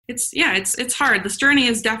it's hard. This journey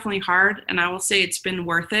is definitely hard, and I will say it's been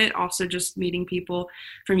worth it. Also, just meeting people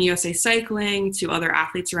from USA Cycling to other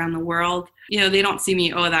athletes around the world. They don't see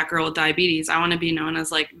me, oh, that girl with diabetes. I want to be known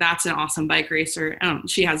as like, that's an awesome bike racer. Oh,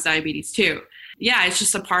 she has diabetes too. Yeah, it's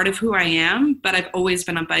just a part of who I am, but I've always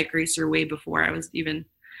been a bike racer way before I was even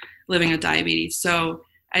living with diabetes. So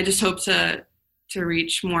I just hope to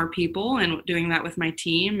reach more people, and doing that with my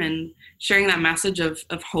team and sharing that message of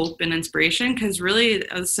hope and inspiration. Because really,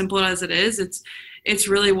 as simple as it is, it's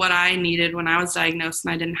really what I needed when I was diagnosed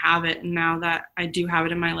and I didn't have it. And now that I do have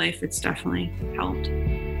it in my life, it's definitely helped.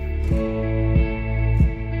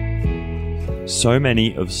 So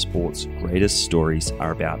many of sport's greatest stories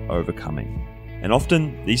are about overcoming. And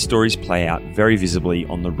often these stories play out very visibly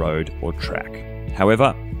on the road or track.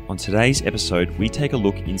 However, on today's episode, we take a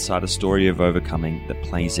look inside a story of overcoming that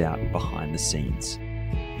plays out behind the scenes.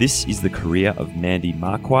 This is the career of Mandy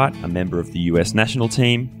Marquardt, a member of the US national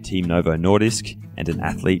team, Team Novo Nordisk, and an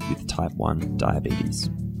athlete with type 1 diabetes.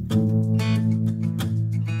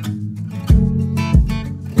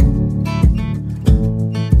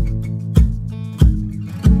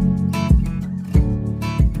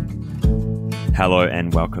 Hello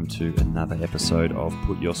and welcome to another episode of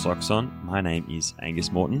Put Your Socks On. My name is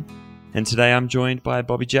Angus Morton, and today I'm joined by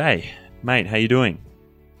Bobby J. Mate, how you doing?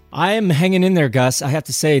 I am hanging in there, Gus. I have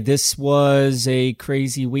to say, this was a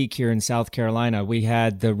crazy week here in South Carolina. We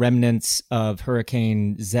had the remnants of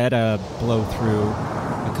Hurricane Zeta blow through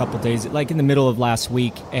a couple days, like in the middle of last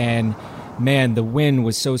week, and man, the wind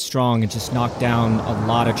was so strong, it just knocked down a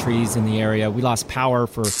lot of trees in the area. We lost power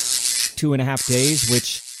for 2.5 days,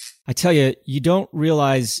 which I tell you, you don't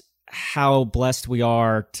realize how blessed we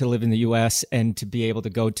are to live in the U.S. and to be able to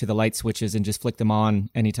go to the light switches and just flick them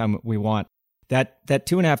on anytime we want. That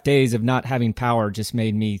 2.5 days of not having power just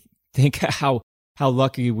made me think how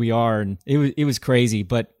lucky we are, and it was crazy.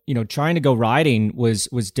 But trying to go riding was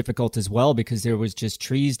difficult as well, because there was just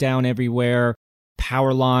trees down everywhere,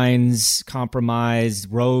 power lines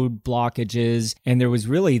compromised, road blockages, and there was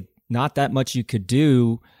really not that much you could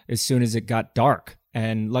do as soon as it got dark.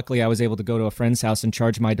 And luckily I was able to go to a friend's house and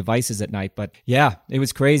charge my devices at night. But yeah, it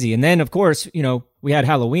was crazy. And then, of course, we had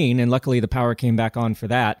Halloween, and luckily the power came back on for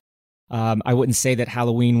that. I wouldn't say that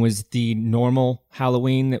Halloween was the normal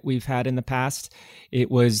Halloween that we've had in the past. It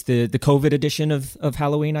was the COVID edition of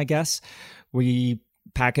Halloween, I guess. We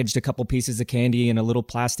packaged a couple pieces of candy in a little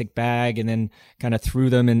plastic bag and then kind of threw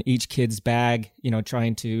them in each kid's bag,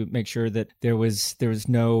 trying to make sure that there was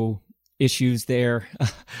no issues there.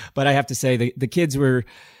 But I have to say the kids were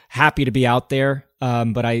happy to be out there.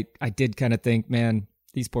 But I did kind of think, man,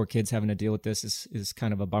 these poor kids having to deal with this is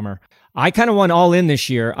kind of a bummer. I kind of went all in this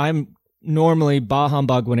year. I'm normally bah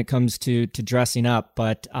humbug when it comes to dressing up,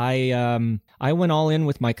 but I went all in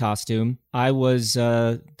with my costume. I was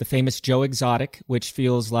the famous Joe Exotic, which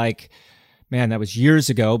feels like, man, that was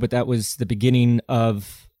years ago, but that was the beginning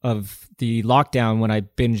of the lockdown when I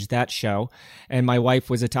binged that show, and my wife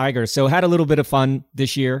was a tiger. So had a little bit of fun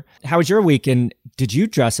this year. How was your week, and did you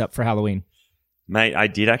dress up for Halloween? Mate, I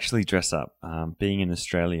did actually dress up. Being an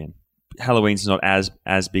Australian, Halloween's not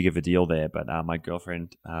as big of a deal there, but my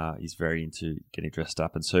girlfriend is very into getting dressed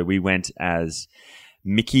up, and so we went as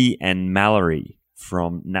Mickey and Mallory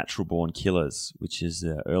from Natural Born Killers, which is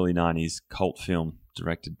an early 90s cult film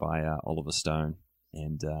directed by Oliver Stone.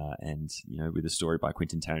 And with a story by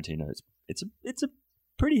Quentin Tarantino. It's a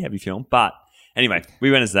pretty heavy film, but anyway,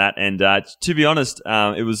 we went as that, and to be honest,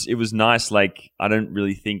 it was nice. Like, I don't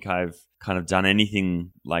really think I've kind of done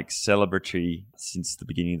anything like celebratory since the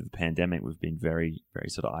beginning of the pandemic. We've been very, very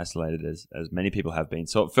sort of isolated, as many people have been.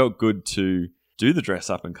 So it felt good to do the dress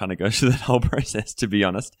up and kind of go through that whole process. To be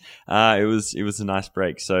honest, it was a nice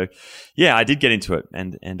break. So yeah, I did get into it,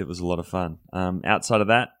 and it was a lot of fun. Outside of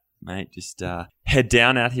that, mate, just head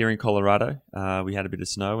down out here in Colorado. We had a bit of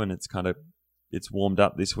snow, and it's warmed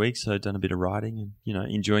up this week, so done a bit of riding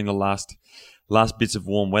and enjoying the last bits of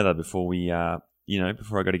warm weather before we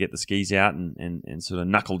before I got to get the skis out and sort of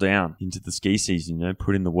knuckle down into the ski season.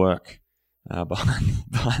 Put in the work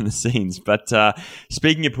behind the scenes. But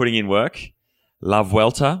speaking of putting in work, La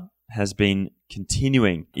Vuelta has been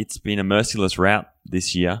continuing. It's been a merciless route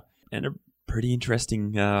this year and a pretty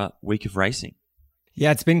interesting week of racing.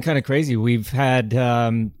 Yeah, it's been kind of crazy. We've had,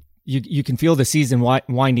 you can feel the season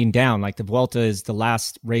winding down. Like the Vuelta is the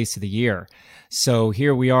last race of the year. So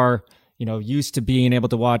here we are, used to being able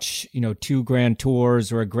to watch, 2 Grand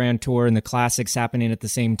Tours or a Grand Tour and the classics happening at the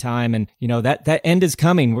same time. And, that end is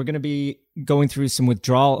coming. We're going to be going through some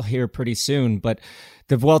withdrawal here pretty soon. But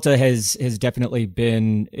the Vuelta has definitely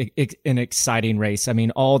been an exciting race. I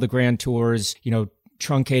mean, all the Grand Tours,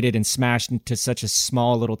 truncated and smashed into such a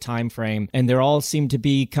small little time frame. And they all seem to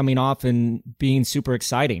be coming off and being super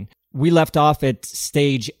exciting. We left off at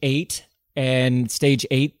stage 8, and stage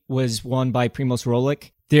 8 was won by Primož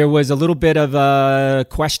Roglič. There was a little bit of a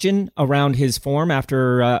question around his form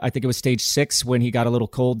after, I think it was stage 6, when he got a little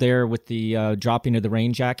cold there with the dropping of the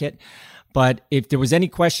rain jacket. But if there was any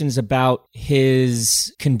questions about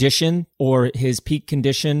his condition or his peak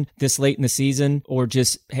condition this late in the season, or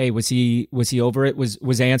just, hey, was he over it,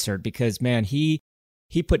 was answered, because, man, he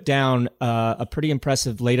put down a pretty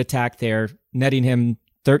impressive late attack there, netting him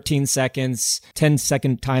 13 seconds,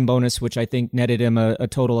 10-second time bonus, which I think netted him a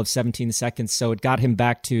total of 17 seconds. So it got him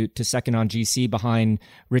back to second on GC behind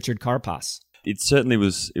Richard Carapaz. It certainly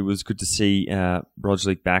was. It was good to see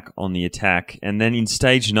Roglič back on the attack. And then in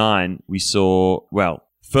stage 9, we saw, well,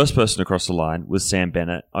 first person across the line was Sam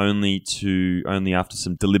Bennett, only after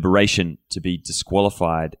some deliberation to be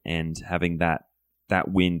disqualified and having that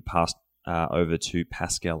win passed over to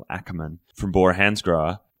Pascal Ackermann from Bora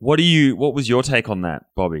Hansgrohe. What was your take on that,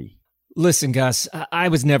 Bobby? Listen, Gus, I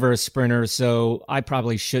was never a sprinter, so I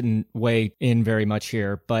probably shouldn't weigh in very much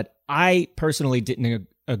here, but I personally didn't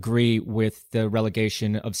agree with the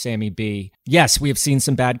relegation of Sammy B. Yes, we have seen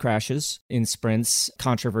some bad crashes in sprints,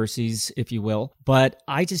 controversies, if you will, but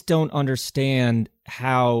I just don't understand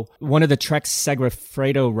how one of the Trek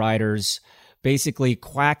Segafredo riders basically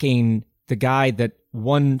quacking the guy that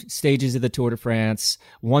won stages of the Tour de France,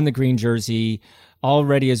 won the green jersey,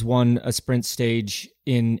 already has won a sprint stage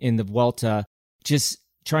in the Vuelta, just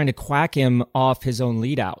trying to quack him off his own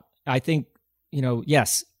lead out. I think,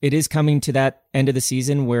 yes, it is coming to that end of the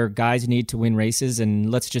season where guys need to win races.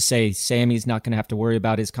 And let's just say Sammy's not going to have to worry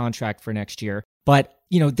about his contract for next year. But,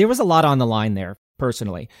 there was a lot on the line there,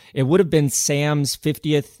 personally. It would have been Sam's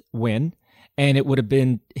 50th win, and it would have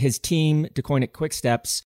been his team, Deceuninck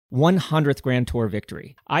Quick-Step's 100th Grand Tour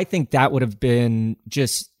victory. I think that would have been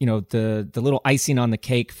just, the little icing on the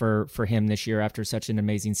cake for him this year after such an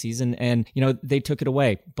amazing season. And, they took it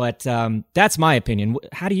away. But that's my opinion.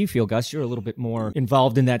 How do you feel, Gus? You're a little bit more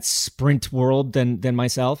involved in that sprint world than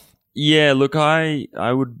myself. Yeah, look, I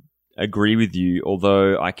would agree with you,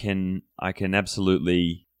 although I can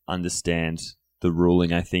absolutely understand the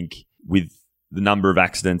ruling. I think with the number of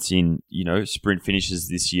accidents in, sprint finishes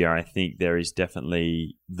this year, I think there is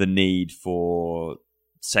definitely the need for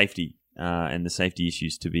safety and the safety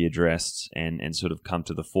issues to be addressed and sort of come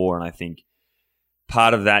to the fore. And I think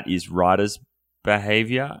part of that is riders'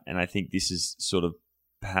 behavior. And I think this is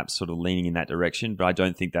perhaps leaning in that direction. But I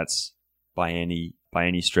don't think that's by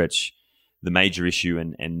any stretch the major issue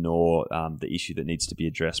and nor the issue that needs to be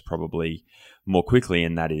addressed probably more quickly,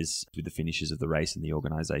 and that is with the finishes of the race and the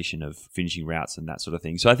organisation of finishing routes and that sort of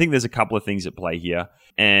thing. So I think there's a couple of things at play here.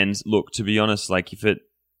 And look, to be honest, like if it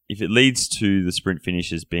leads to the sprint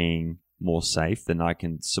finishes being more safe, then I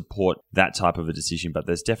can support that type of a decision. But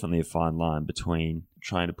there's definitely a fine line between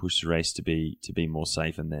trying to push the race to be more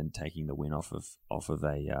safe and then taking the win off of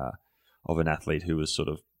an athlete who was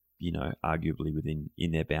arguably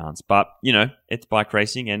in their bounds. But, it's bike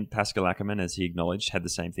racing, and Pascal Ackermann, as he acknowledged, had the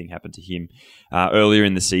same thing happen to him earlier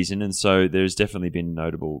in the season. And so there's definitely been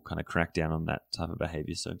notable kind of crackdown on that type of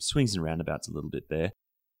behavior. So swings and roundabouts a little bit there.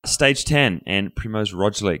 Stage 10, and Primož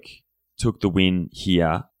Roglič took the win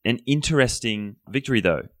here. An interesting victory,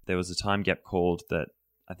 though. There was a time gap called that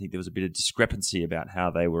I think there was a bit of discrepancy about how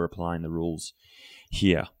they were applying the rules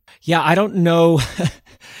here. Yeah, I don't know.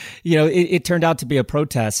 It turned out to be a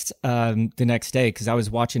protest the next day because I was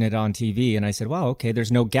watching it on TV and I said, wow, okay,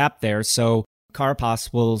 there's no gap there. So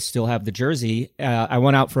Carapaz will still have the jersey. I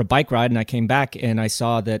went out for a bike ride and I came back and I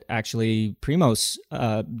saw that actually Primož,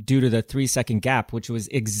 due to the 3-second gap, which was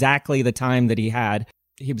exactly the time that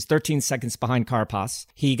he was 13 seconds behind Carapaz.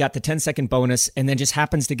 He got the 10-second bonus and then just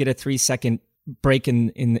happens to get a 3-second break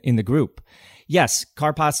in the group. Yes,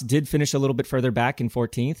 Carapaz did finish a little bit further back in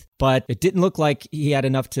 14th, but it didn't look like he had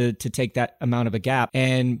enough to take that amount of a gap.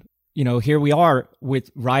 And, here we are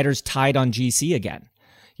with riders tied on GC again.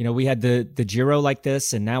 We had the Giro like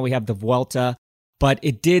this, and now we have the Vuelta, but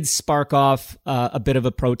it did spark off a bit of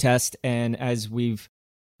a protest. And as we've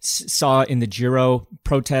saw in the Giro,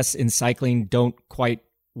 protests in cycling don't quite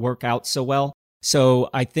work out so well. So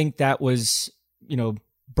I think that was,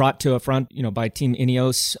 brought to a front, by Team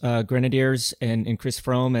Ineos Grenadiers and Chris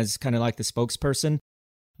Froome as kind of like the spokesperson.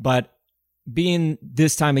 But being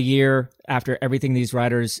this time of year, after everything these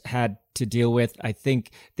riders had to deal with, I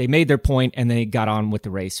think they made their point and they got on with the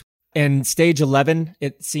race. And stage 11,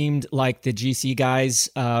 it seemed like the GC guys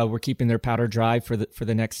were keeping their powder dry for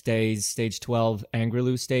the next day's stage 12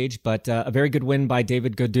 Angliru stage. But a very good win by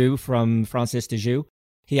David Gaudu from Francis de Joux.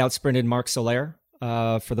 He outsprinted Marc Soler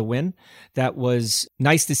for the win. That was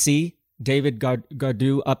nice to see David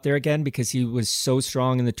Gaudu up there again because he was so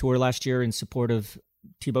strong in the Tour last year in support of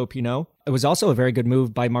Thibaut Pinot. It was also a very good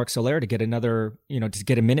move by Marc Soler to get another, to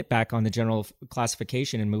get a minute back on the general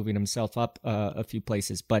classification and moving himself up a few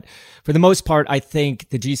places. But for the most part, I think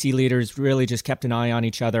the GC leaders really just kept an eye on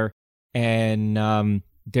each other. And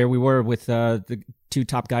there we were with the two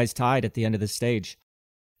top guys tied at the end of the stage.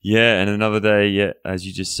 Yeah, and another day, yeah, as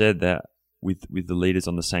you just said, that with the leaders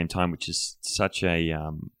on the same time, which is such a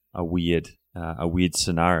weird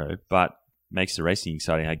scenario, but makes the racing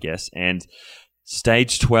exciting, I guess. And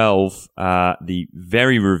stage 12, the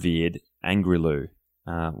very revered Angliru,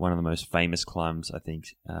 one of the most famous climbs, I think,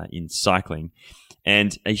 in cycling,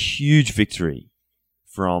 and a huge victory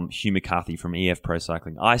from Hugh McCarthy from EF Pro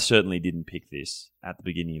Cycling. I certainly didn't pick this at the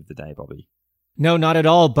beginning of the day, Bobby. No, not at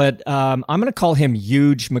all. But I'm going to call him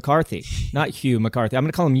Huge McCarthy, not Hugh McCarthy. I'm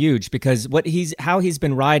going to call him Huge because how he's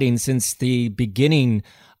been riding since the beginning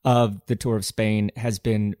of the Tour of Spain has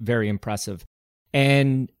been very impressive.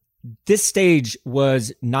 And this stage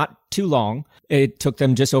was not too long. It took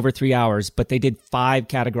them just over 3 hours, but they did 5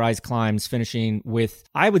 categorized climbs, finishing with,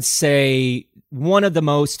 I would say, one of the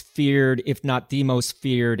most feared, if not the most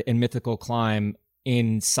feared and mythical climb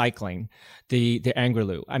in cycling, the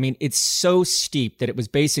Angliru. I mean, it's so steep that it was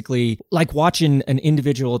basically like watching an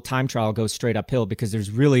individual time trial go straight uphill because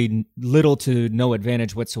there's really little to no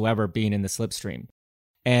advantage whatsoever being in the slipstream.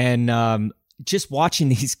 And just watching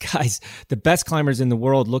these guys, the best climbers in the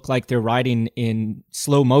world, look like they're riding in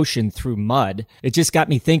slow motion through mud. It just got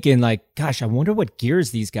me thinking, like, gosh, I wonder what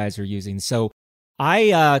gears these guys are using. So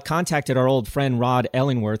I contacted our old friend Rod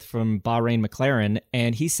Ellingworth from Bahrain McLaren,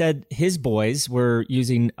 and he said his boys were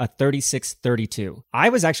using a 36-32. I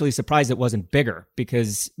was actually surprised it wasn't bigger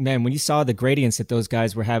because, man, when you saw the gradients that those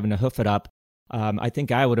guys were having to hoof it up, I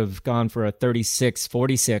think I would have gone for a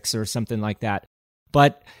 36-46 or something like that.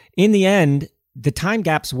 But in the end, the time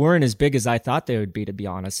gaps weren't as big as I thought they would be, to be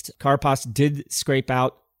honest. Carapaz did scrape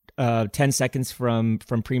out 10 seconds from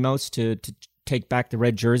Primoz to take back the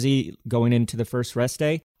red jersey going into the first rest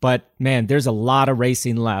day. But man, there's a lot of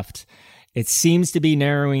racing left. It seems to be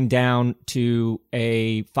narrowing down to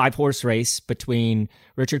a 5-horse race between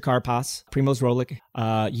Richard Carapaz, Primoz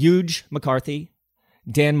Roglic, Huge McCarthy,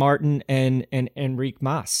 Dan Martin, and Enric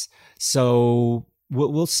Mas. So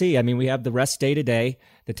we'll see. I mean, we have the rest day today.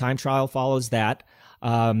 The time trial follows that.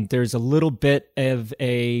 There's a little bit of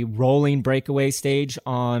a rolling breakaway stage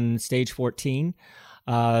on stage 14.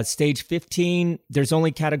 Stage 15, there's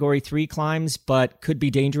only category 3 climbs, but could be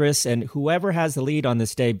dangerous. And whoever has the lead on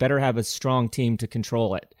this day better have a strong team to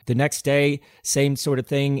control it. The next day, same sort of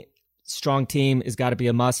thing. Strong team has got to be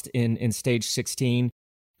a must in stage 16.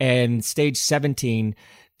 And stage 17,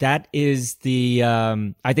 that is the,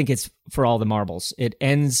 I think it's for all the marbles. It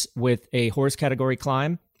ends with a horse category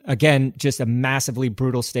climb. Again, just a massively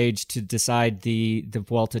brutal stage to decide the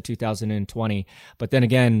Vuelta 2020. But then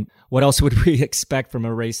again, what else would we expect from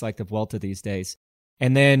a race like the Vuelta these days?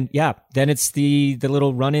 And then, then it's the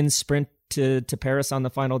little run-in sprint to Paris on the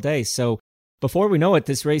final day. So before we know it,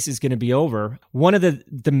 this race is going to be over. One of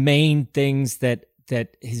the main things that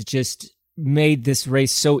has just made this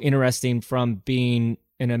race so interesting from being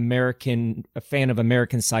a fan of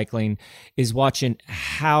American cycling is watching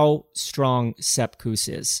how strong Sepp Kuss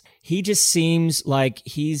is. He just seems like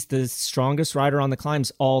he's the strongest rider on the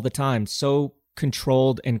climbs all the time. So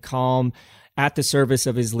controlled and calm at the service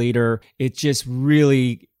of his leader. It just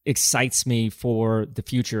really excites me for the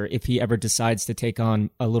future if he ever decides to take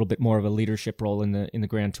on a little bit more of a leadership role in the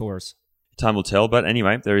Grand Tours. Time will tell, but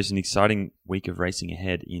anyway, there is an exciting week of racing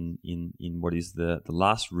ahead in what is the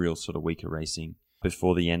last real sort of week of racing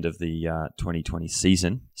before the end of the 2020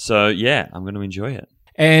 season. So yeah, I'm going to enjoy it.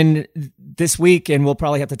 And this week, and we'll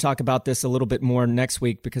probably have to talk about this a little bit more next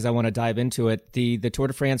week because I want to dive into it. The Tour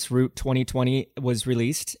de France Route 2020 was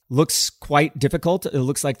released. Looks quite difficult. It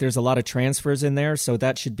looks like there's a lot of transfers in there, so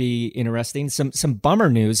that should be interesting. Some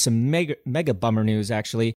bummer news, some mega bummer news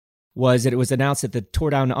actually, was that it was announced that the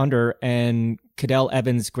Tour Down Under and Cadel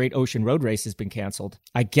Evans Great Ocean Road Race has been canceled.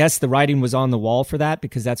 I guess the writing was on the wall for that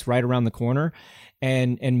because that's right around the corner.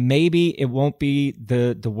 And maybe it won't be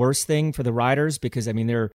the worst thing for the riders because, I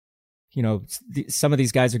mean, some of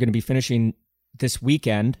these guys are going to be finishing this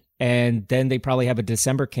weekend and then they probably have a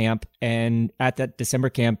December camp. And at that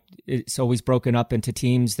December camp, it's always broken up into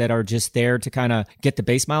teams that are just there to kind of get the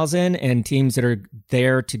base miles in and teams that are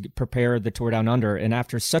there to prepare the Tour Down Under. And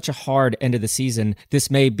after such a hard end of the season,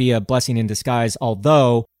 this may be a blessing in disguise,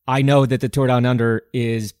 although I know that the Tour Down Under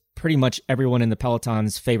is pretty much everyone in the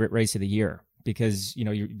peloton's favorite race of the year. because,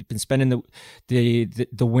 you've been spending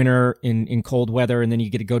the winter in cold weather, and then you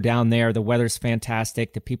get to go down there. The weather's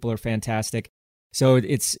fantastic. The people are fantastic. So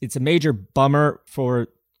it's a major bummer for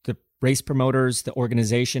the race promoters, the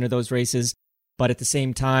organization of those races. But at the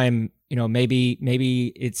same time,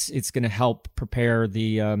 maybe it's going to help prepare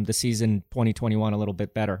the season 2021 a little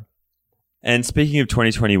bit better. And speaking of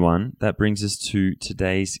 2021, that brings us to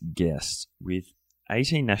today's guest with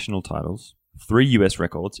 18 national titles, 3 US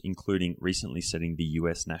records, including recently setting the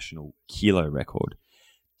US national kilo record,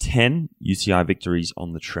 10 UCI victories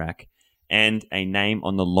on the track, and a name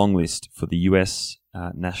on the long list for the US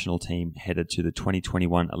national team headed to the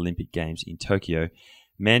 2021 Olympic Games in Tokyo.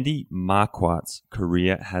 Mandy Marquardt's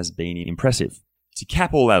career has been impressive. To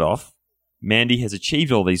cap all that off, Mandy has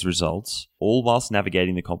achieved all these results, all whilst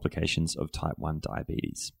navigating the complications of type 1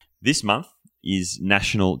 diabetes. This month is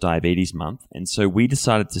National Diabetes Month, and so we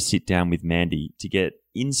decided to sit down with Mandy to get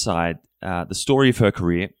inside the story of her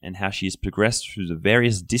career and how she has progressed through the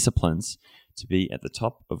various disciplines to be at the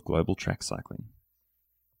top of global track cycling.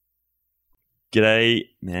 G'day,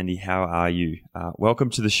 Mandy. How are you? Welcome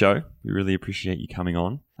to the show. We really appreciate you coming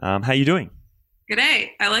on. How are you doing? G'day.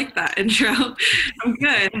 I like that intro. I'm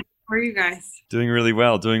good. How are you guys? Doing really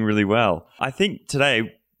well. I think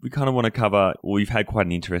today we kind of want to cover, well, you've had quite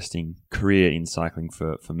an interesting career in cycling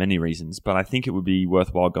for many reasons, but I think it would be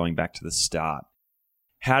worthwhile going back to the start.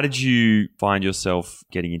 How did you find yourself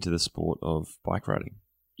getting into the sport of bike riding?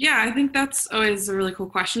 Yeah, I think that's always a really cool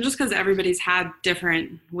question, just because everybody's had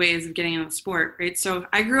different ways of getting into the sport, right? So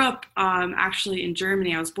I grew up actually in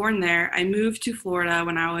Germany. I was born there. I moved to Florida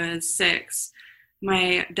when I was 6.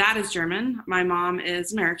 My dad is German. My mom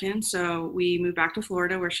is American. So we moved back to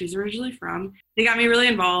Florida, where she's originally from. They got me really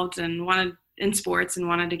involved and wanted in sports and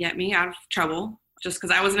wanted to get me out of trouble, just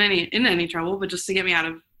because I wasn't in any trouble, but just to get me out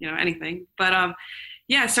of anything. But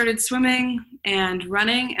yeah, I started swimming and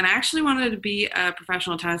running, and I actually wanted to be a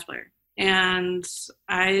professional tennis player. And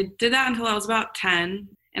I did that until I was about 10,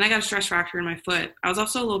 and I got a stress fracture in my foot. I was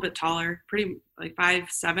also a little bit taller, pretty like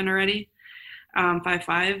 5'7" already,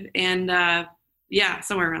 5'5", and yeah,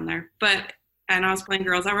 somewhere around there. And I was playing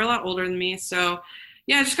girls that were a lot older than me, so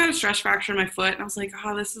yeah, I just got a stress fracture in my foot, and I was like,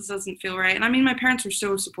 oh, this doesn't feel right. And I mean, my parents were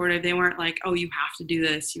so supportive. They weren't like, oh, you have to do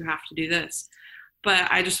this, you have to do this. But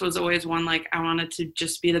I just was always one, like, I wanted to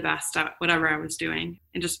just be the best at whatever I was doing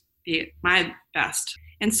and just be my best.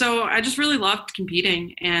 And so I just really loved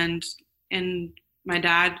competing. And my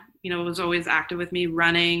dad, was always active with me,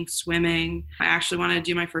 running, swimming. I actually wanted to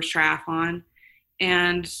do my first triathlon.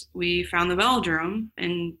 And we found the velodrome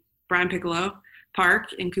in Brian Piccolo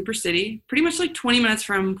Park in Cooper City, pretty much like 20 minutes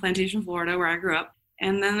from Plantation, Florida, where I grew up.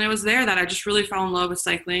 And then it was there that I just really fell in love with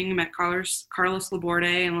cycling. I met Carlos Laborde,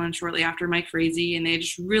 and then shortly after Mike Frazee, and they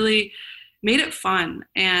just really made it fun.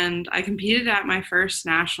 And I competed at my first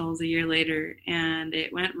nationals a year later, and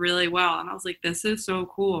it went really well. And I was like, this is so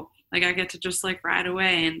cool. Like, I get to just like ride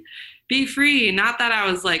away and be free. Not that I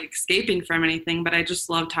was like escaping from anything, but I just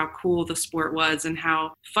loved how cool the sport was and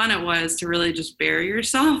how fun it was to really just bury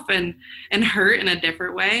yourself and hurt in a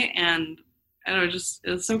different way. And it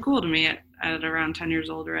was so cool to me at around 10 years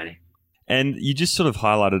old already. And you just sort of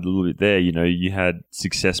highlighted a little bit there, you had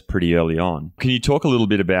success pretty early on. Can you talk a little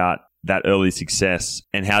bit about that early success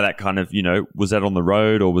and how that kind of, was that on the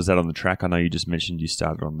road or was that on the track? I know you just mentioned you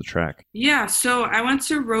started on the track. Yeah, so I went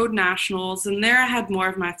to road nationals, and there I had more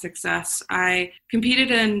of my success. I competed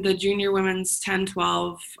in the junior women's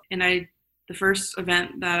 10-12, and the first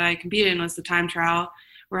event that I competed in was the time trial,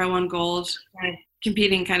 where I won gold.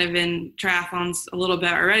 Competing kind of in triathlons a little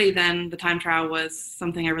bit already, then the time trial was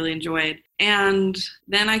something I really enjoyed. And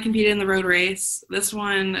then I competed in the road race. This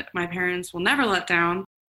one, my parents will never let down.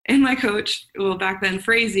 And my coach, well, back then,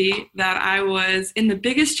 Frazee, that I was in the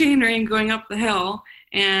biggest chain ring going up the hill,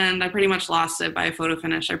 and I pretty much lost it by a photo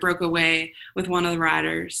finish. I broke away with one of the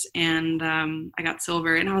riders, and I got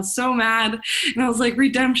silver, and I was so mad, and I was like,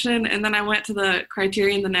 redemption. And then I went to the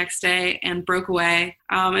Criterion the next day and broke away.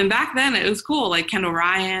 And back then it was cool, like Kendall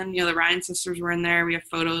Ryan, the Ryan sisters were in there. We have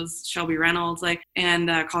photos, Shelby Reynolds, and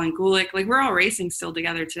Colleen Gulick, we're all racing still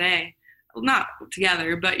together today. Well, not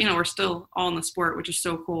together, but we're still all in the sport, which is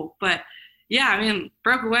so cool. But yeah,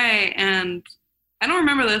 broke away, and I don't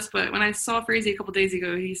remember this, but when I saw Frazee a couple days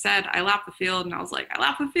ago, he said, I lapped the field, and I was like, I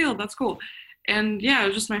lapped the field, that's cool. And yeah, it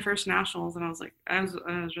was just my first nationals, and I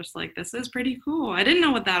was just like, this is pretty cool. I didn't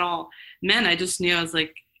know what that all meant. I just knew I was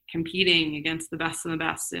like competing against the best of the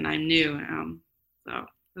best, and I knew. So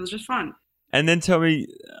it was just fun. And then tell me,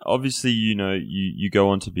 obviously, you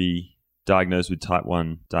go on to be diagnosed with type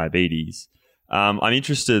 1 diabetes. I'm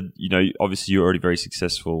interested, obviously you're already very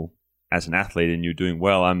successful as an athlete and you're doing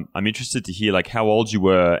well. I'm interested to hear like how old you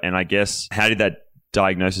were, and I guess how did that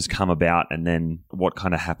diagnosis come about, and then what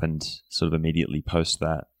kind of happened sort of immediately post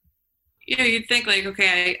that? You'd think like,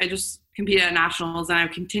 okay, I just competed at nationals and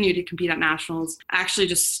I've continued to compete at nationals. I actually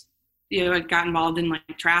just, I got involved in like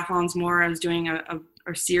triathlons more. I was doing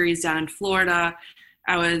a series down in Florida.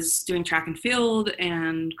 I was doing track and field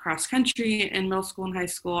and cross country in middle school and high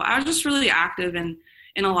school. I was just really active in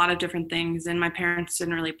a lot of different things, and my parents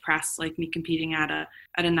didn't really press like me competing at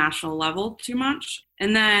a national level too much.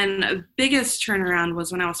 And then the biggest turnaround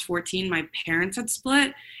was when I was 14. My parents had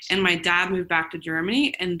split and my dad moved back to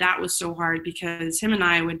Germany, and that was so hard because him and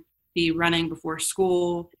I would be running before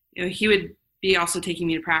school. He would be also taking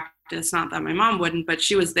me to practice, not that my mom wouldn't, but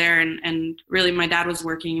she was there, and really my dad was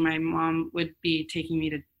working. My mom would be taking me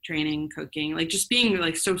to training, cooking, like just being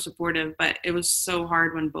like so supportive. But it was so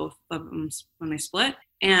hard when both of them, when they split.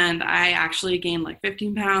 And I actually gained like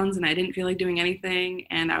 15 pounds and I didn't feel like doing anything.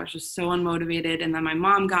 And I was just so unmotivated. And then my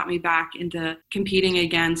mom got me back into competing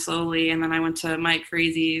again slowly. And then I went to Mike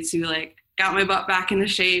Frazies, who like got my butt back into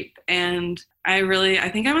shape. And I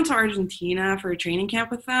think I went to Argentina for a training camp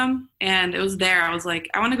with them. And it was there. I was like,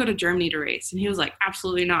 I want to go to Germany to race. And he was like,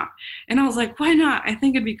 absolutely not. And I was like, why not? I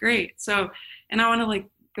think it'd be great. So, and I want to like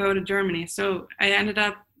go to Germany. So I ended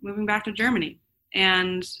up moving back to Germany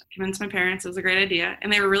and convinced my parents it was a great idea.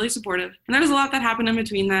 And they were really supportive. And there was a lot that happened in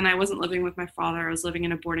between then. I wasn't living with my father. I was living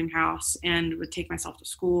in a boarding house and would take myself to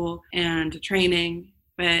school and to training.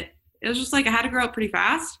 But it was just like I had to grow up pretty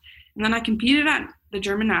fast. And then I competed at the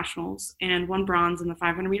German nationals and won bronze in the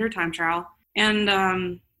 500-meter time trial. And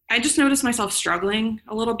I just noticed myself struggling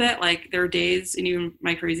a little bit. Like there were days, and even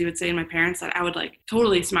Mike Crazy would say, and my parents, that I would like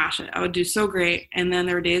totally smash it. I would do so great. And then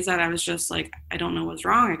there were days that I was just like, I don't know what's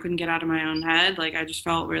wrong. I couldn't get out of my own head. Like I just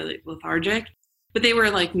felt really lethargic. But they were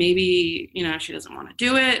like, maybe, she doesn't want to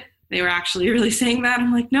do it. They were actually really saying that.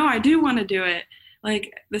 I'm like, no, I do want to do it.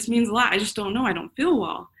 Like this means a lot. I just don't know. I don't feel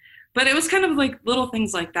well. But it was kind of like little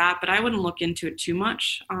things like that, but I wouldn't look into it too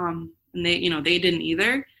much. And they didn't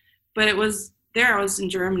either. But it was there. I was in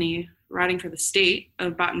Germany riding for the state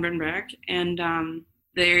of Baden-Württemberg, and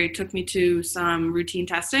they took me to some routine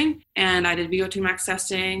testing, and I did VO2 max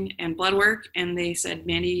testing and blood work, and they said,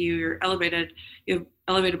 Mandy, you have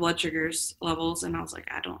elevated blood sugars levels. And I was like,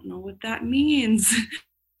 I don't know what that means.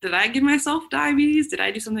 Did I give myself diabetes? Did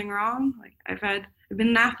I do something wrong? Like I've been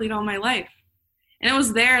an athlete all my life. And it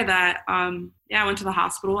was there that, I went to the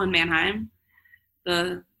hospital in Mannheim,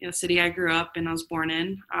 the city I grew up and I was born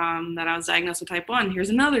in, that I was diagnosed with type 1.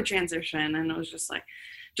 Here's another transition. And it was just like,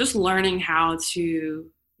 just learning how to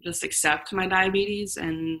just accept my diabetes.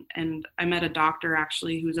 And I met a doctor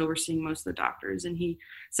actually who's overseeing most of the doctors. And he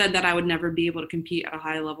said that I would never be able to compete at a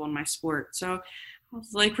high level in my sport. So I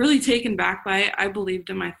was like really taken back by it. I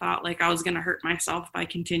believed him. I thought like I was going to hurt myself by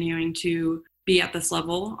continuing to be at this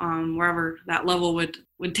level, wherever that level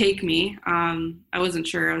would take me. I wasn't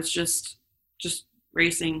sure. I was just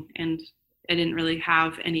racing, and I didn't really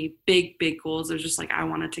have any big goals. It was just like I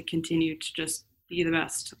wanted to continue to just be the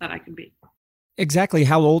best that I could be. Exactly.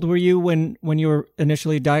 How old were you when you were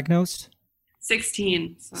initially diagnosed?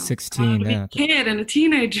 16. So 16. Yeah. A kid and a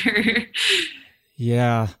teenager.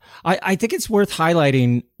 Yeah. I think it's worth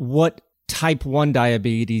highlighting what type 1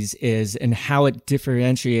 diabetes is and how it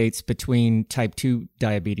differentiates between type 2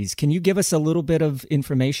 diabetes. Can you give us a little bit of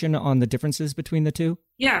information on the differences between the two?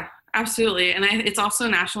 Yeah, absolutely. And it's also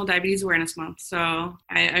National Diabetes Awareness Month. So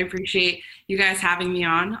I appreciate you guys having me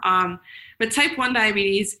on. But type 1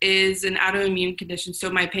 diabetes is an autoimmune condition. So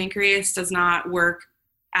my pancreas does not work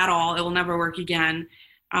at all. It will never work again.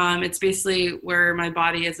 It's basically where my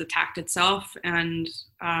body has attacked itself, and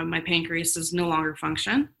my pancreas does no longer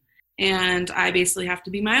function. And I basically have to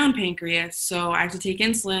be my own pancreas. So I have to take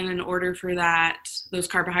insulin in order for those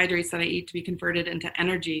carbohydrates that I eat to be converted into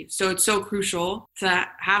energy. So it's so crucial to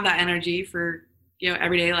have that energy for,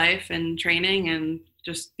 everyday life and training and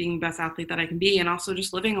just being the best athlete that I can be, and also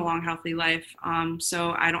just living a long, healthy life.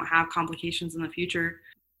 So I don't have complications in the future,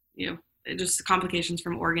 just complications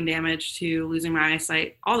from organ damage to losing my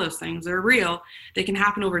eyesight. All those things are real. They can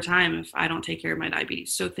happen over time if I don't take care of my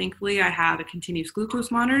diabetes. So thankfully I have a continuous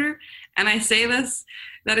glucose monitor. And I say this,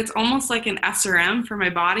 that it's almost like an SRM for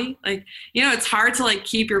my body. Like, it's hard to like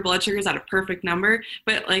keep your blood sugars at a perfect number,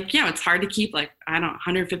 but like, it's hard to keep like,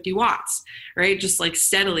 150 watts, right? Just like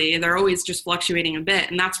steadily. They're always just fluctuating a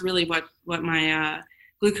bit. And that's really what my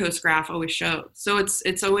glucose graph always shows. So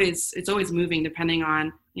it's always moving depending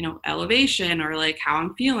on, elevation or like how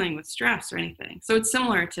I'm feeling with stress or anything. So it's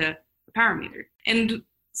similar to the power meter. And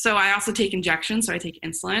so I also take injections. So I take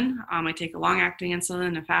insulin. I take a long-acting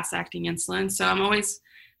insulin, a fast-acting insulin. So I'm always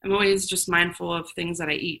I'm always just mindful of things that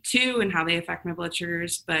I eat too and how they affect my blood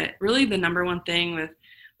sugars. But really the number one thing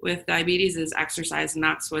with diabetes is exercise. And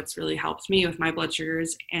that's what's really helped me with my blood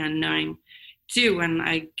sugars, and knowing too, when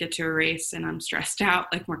I get to a race and I'm stressed out,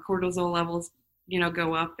 like my cortisol levels,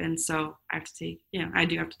 go up. And so I have to take, I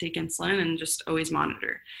do have to take insulin and just always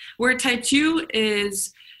monitor. Where type 2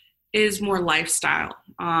 is more lifestyle.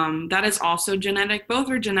 That is also genetic. Both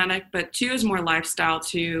are genetic, but 2 is more lifestyle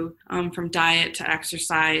too, from diet to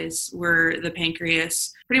exercise, where the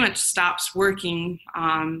pancreas pretty much stops working,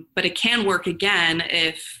 but it can work again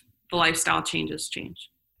if the lifestyle changes change.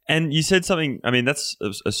 And you said something, I mean, that's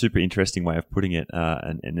a super interesting way of putting it,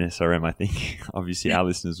 an SRM, I think. Obviously, our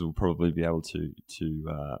listeners will probably be able to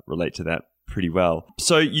relate to that pretty well.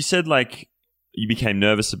 So you said, like, you became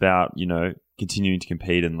nervous about, continuing to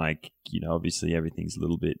compete, and obviously everything's a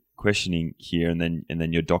little bit questioning here. And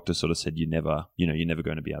then your doctor sort of said you're never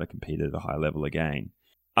going to be able to compete at a high level again.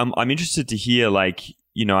 I'm interested to hear, I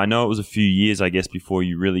know it was a few years, I guess, before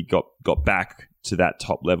you really got back to that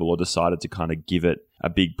top level, or decided to kind of give it a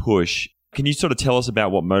big push. Can you sort of tell us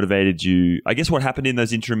about what motivated you, I guess what happened in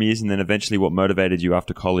those interim years, and then eventually what motivated you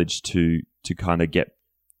after college to kind of get,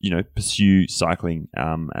 pursue cycling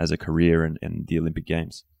as a career and the Olympic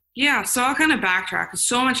Games? Yeah, so I'll kind of backtrack because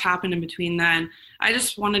so much happened in between then. I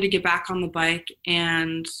just wanted to get back on the bike,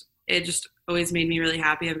 and it just always made me really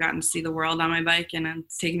happy. I've gotten to see the world on my bike, and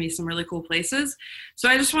it's taken me some really cool places. So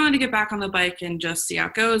I just wanted to get back on the bike and just see how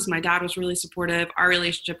it goes. My dad was really supportive. Our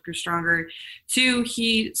relationship grew stronger. 2,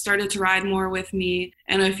 he started to ride more with me.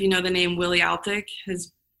 And if you know the name Willie Altick,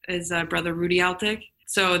 his brother Rudy Altick.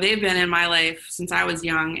 So they've been in my life since I was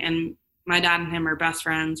young, and my dad and him are best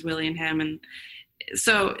friends, Willie and him. And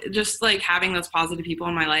so just like having those positive people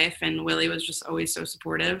in my life, and Willie was just always so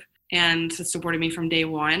supportive and supported me from day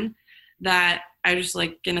one, that I just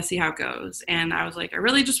gonna see how it goes. And I was like, I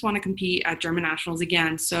really just want to compete at German Nationals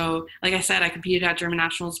again. So like I said, I competed at German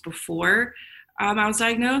Nationals before I was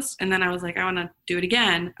diagnosed. And then I was like, I want to do it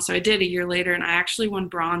again. So I did a year later, and I actually won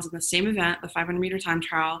bronze in the same event, the 500-meter time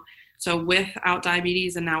trial. So without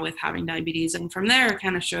diabetes and now with having diabetes. And from there, it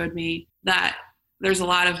kind of showed me that there's a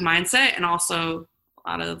lot of mindset and also a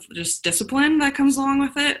lot of just discipline that comes along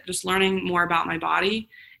with it, just learning more about my body.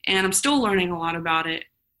 And I'm still learning a lot about it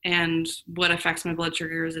and what affects my blood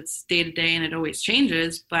sugars. It's day to day and it always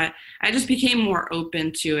changes, but I just became more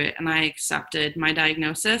open to it, and I accepted my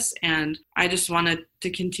diagnosis, and I just wanted to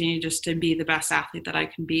continue just to be the best athlete that I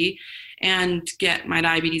can be and get my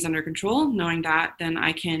diabetes under control, knowing that then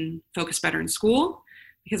I can focus better in school,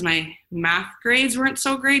 because my math grades weren't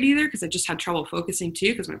so great either, because I just had trouble focusing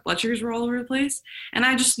too, because my blood sugars were all over the place. And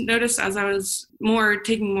I just noticed as I was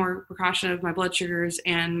taking more precaution of my blood sugars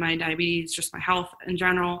and my diabetes, just my health in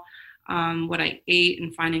general, what I ate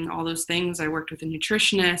and finding all those things. I worked with a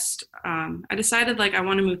nutritionist. I decided I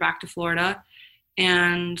want to move back to Florida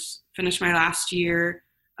and finish my last year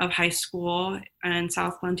of high school at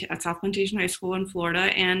South Plantation High School in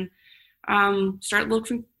Florida, and start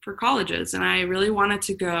looking for colleges. And I really wanted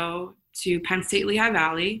to go to Penn State Lehigh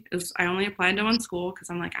Valley. I only applied to one school because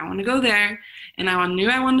I'm like, I want to go there. And I knew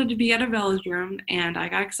I wanted to be at a velodrome, and I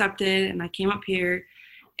got accepted, and I came up here,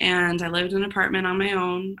 and I lived in an apartment on my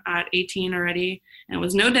own at 18 already. And it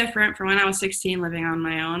was no different from when I was 16 living on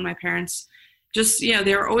my own. My parents just,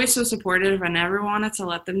 they were always so supportive. I never wanted to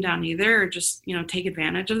let them down either, or just, take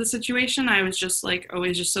advantage of the situation. I was just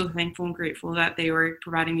always just so thankful and grateful that they were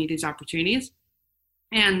providing me these opportunities.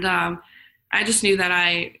 And I just knew that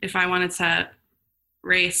if I wanted to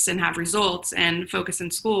race and have results and focus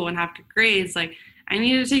in school and have good grades, I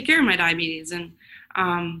needed to take care of my diabetes. And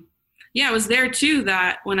it was there too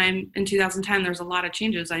that when in 2010, there was a lot of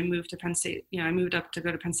changes. I moved to Penn State. I moved up to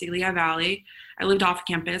go to Penn State Lehigh Valley. I lived off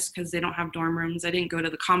campus because they don't have dorm rooms. I didn't go to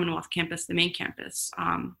the Commonwealth campus, the main campus.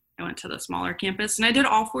 I went to the smaller campus, and I did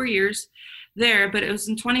all 4 years there. But it was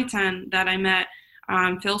in 2010 that I met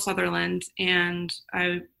Phil Sutherland, and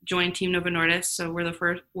I joined Team Novo Nordisk. So we're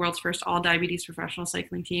the world's first all diabetes professional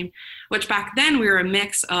cycling team, which back then we were a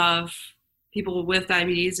mix of people with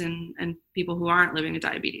diabetes and people who aren't living with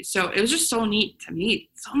diabetes. So it was just so neat to meet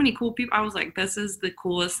so many cool people. I was like, this is the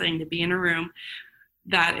coolest thing, to be in a room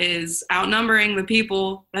that is outnumbering the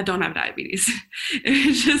people that don't have diabetes. It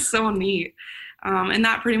was just so neat. And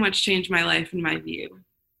that pretty much changed my life and my view.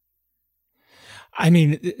 I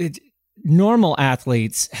mean, normal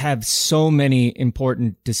athletes have so many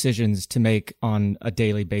important decisions to make on a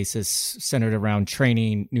daily basis centered around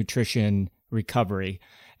training, nutrition, recovery.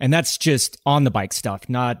 And that's just on the bike stuff,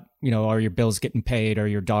 not, are your bills getting paid, or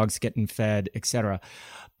your dogs getting fed, etc.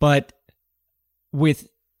 But with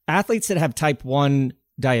athletes that have type 1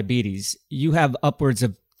 diabetes, you have upwards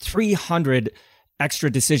of 300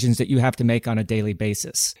 extra decisions that you have to make on a daily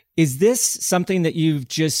basis. Is this something that you've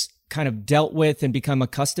just kind of dealt with and become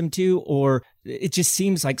accustomed to, or it just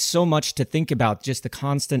seems like so much to think about, just the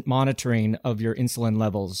constant monitoring of your insulin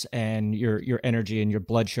levels and your energy and your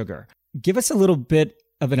blood sugar? Give us a little bit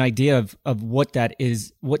of an idea of what that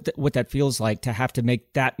is, what that feels like to have to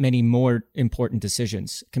make that many more important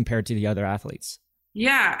decisions compared to the other athletes.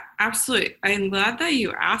 Yeah, absolutely. I'm glad that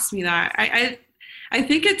you asked me that. I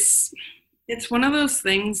think it's one of those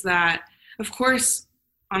things that, of course,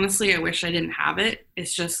 honestly, I wish I didn't have it.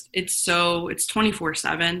 It's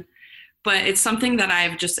 24/7, but it's something that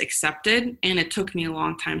I've just accepted, and it took me a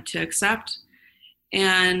long time to accept.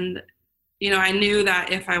 And, I knew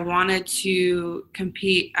that if I wanted to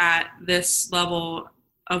compete at this level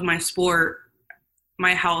of my sport,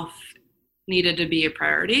 my health needed to be a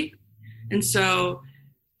priority. And so,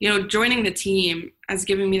 joining the team has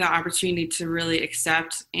given me the opportunity to really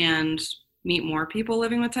accept and meet more people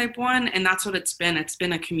living with type 1. And that's what it's been. It's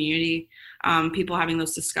been a community, people having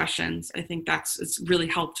those discussions. I think it's really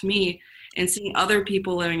helped me, and seeing other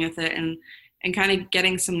people living with it and kind of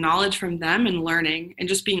getting some knowledge from them and learning and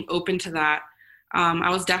just being open to that.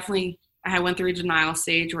 I went through a denial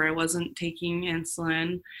stage where I wasn't taking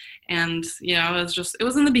insulin, and, it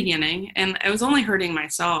was in the beginning, and I was only hurting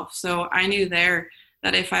myself. So I knew there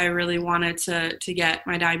that if I really wanted to get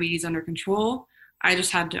my diabetes under control, I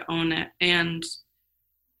just had to own it. And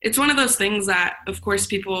it's one of those things that, of course,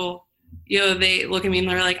 people, they look at me and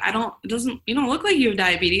they're like, you don't look like you have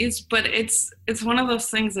diabetes, but it's one of those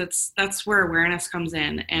things that's where awareness comes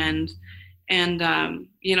in. And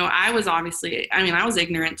I was I was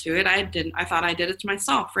ignorant to it. I thought I did it to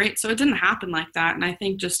myself. Right. So it didn't happen like that. And I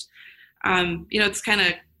think just, it's kind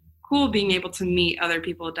of cool being able to meet other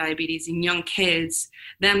people with diabetes and young kids,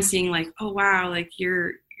 them seeing like, oh, wow, like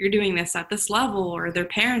you're doing this at this level, or their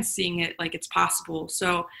parents seeing it like it's possible.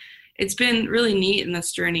 So it's been really neat in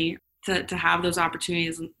this journey to have those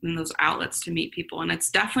opportunities and those outlets to meet people. And it's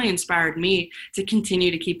definitely inspired me to continue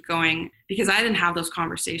to keep going, because I didn't have those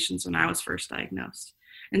conversations when I was first diagnosed.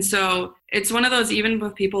 And so it's one of those, even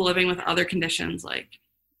with people living with other conditions, like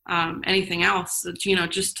anything else,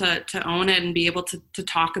 just to own it and be able to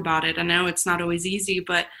talk about it. I know it's not always easy,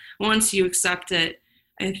 but once you accept it,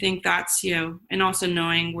 I think that's, and also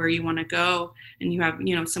knowing where you want to go, and you have,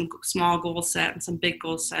 some small goal set and some big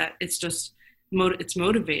goal set. It's just, it's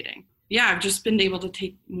motivating. Yeah, I've just been able to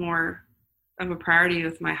take more of a priority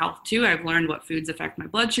with my health too. I've learned what foods affect my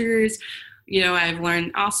blood sugars. I've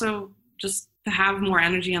learned also just to have more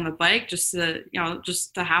energy on the bike, just to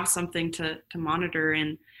have something to monitor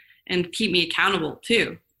and keep me accountable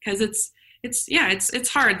too. Because it's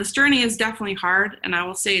hard. This journey is definitely hard, and I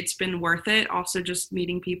will say it's been worth it. Also, just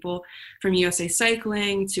meeting people from USA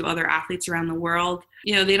Cycling to other athletes around the world.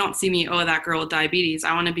 They don't see me, oh, that girl with diabetes.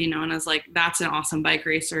 I want to be known as like, that's an awesome bike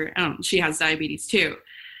racer. She has diabetes too.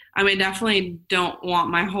 I definitely don't want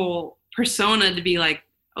my whole persona to be like,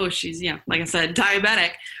 oh, she's, like I said,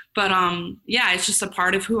 diabetic. But it's just a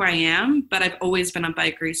part of who I am. But I've always been a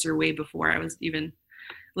bike racer way before I was even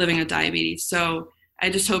living with diabetes. So I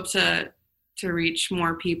just hope to reach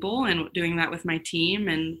more people, and doing that with my team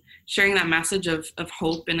and sharing that message of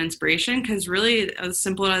hope and inspiration. Because really, as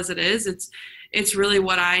simple as it is, it's really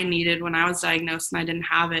what I needed when I was diagnosed and I didn't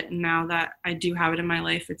have it. And now that I do have it in my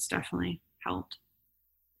life, it's definitely helped.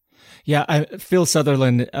 Yeah, Phil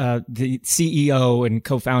Sutherland, the CEO and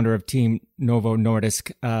co-founder of Team Novo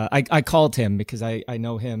Nordisk, I called him because I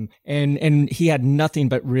know him, and he had nothing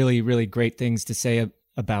but really, really great things to say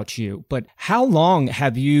about you. But how long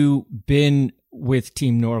have you been with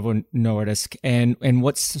Team Novo Nordisk, and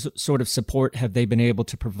what sort of support have they been able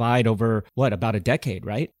to provide over, about a decade,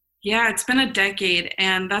 right? Yeah, it's been a decade,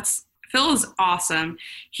 and Phil is awesome.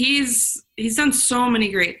 He's done so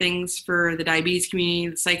many great things for the diabetes community,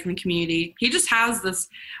 the cycling community. He just has this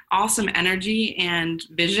awesome energy and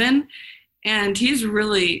vision, and he's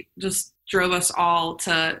really just drove us all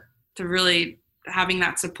to really having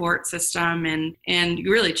that support system and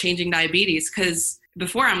really changing diabetes. Because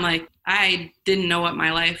before, I'm like, I didn't know what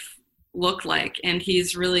my life looked like, and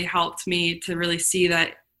he's really helped me to really see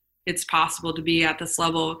that it's possible to be at this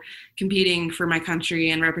level, competing for my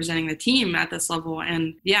country and representing the team at this level.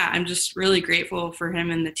 And yeah, I'm just really grateful for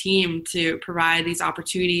him and the team to provide these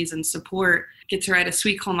opportunities and support, get to ride a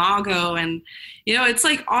sweet Colnago. And, it's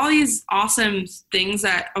like all these awesome things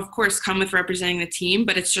that of course come with representing the team,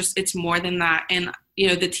 but it's more than that. And,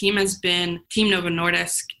 the team has been Team Novo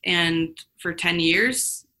Nordisk and for 10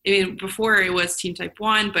 years. Before it was Team Type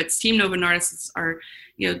 1, but Team Novo Nordisk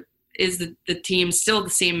is the team, still the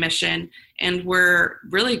same mission, and we're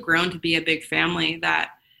really grown to be a big family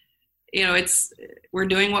that we're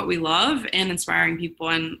doing what we love and inspiring people.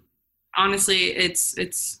 And honestly, it's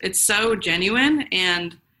so genuine.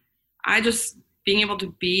 And I just being able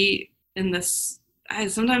to be in this,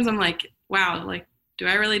 sometimes I'm like, wow, like, do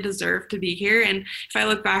I really deserve to be here? And if I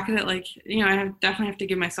look back at it, like, definitely have to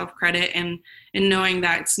give myself credit and knowing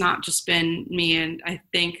that it's not just been me. And I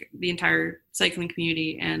thank the entire cycling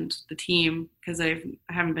community and the team, because I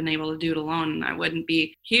haven't been able to do it alone. And I wouldn't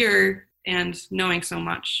be here, and knowing so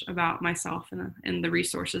much about myself and the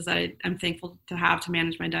resources that I'm thankful to have to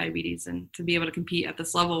manage my diabetes and to be able to compete at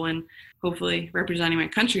this level, and hopefully representing my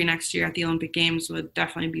country next year at the Olympic Games would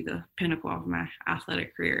definitely be the pinnacle of my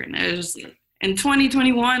athletic career. And it was just, and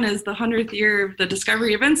 2021 is the 100th year of the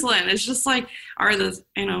discovery of insulin. It's just like,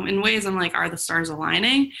 in ways I'm like, are the stars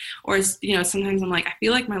aligning? Or sometimes I'm like, I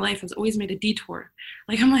feel like my life has always made a detour.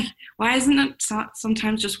 Like, I'm like, why isn't it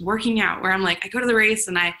sometimes just working out, where I'm like, I go to the race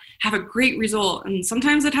and I have a great result. And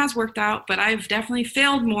sometimes it has worked out, but I've definitely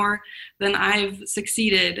failed more than I've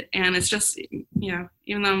succeeded. And it's just,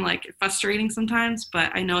 even though I'm like frustrating sometimes,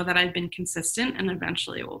 but I know that I've been consistent and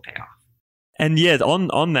eventually it will pay off. And yeah,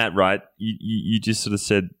 on that, right, you just sort of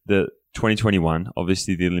said that 2021,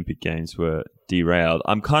 obviously the Olympic Games were derailed.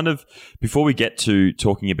 I'm kind of, before we get to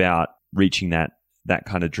talking about reaching that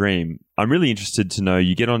kind of dream, I'm really interested to know,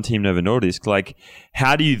 you get on Team Novo Nordisk, like,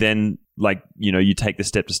 how do you then, like, you take the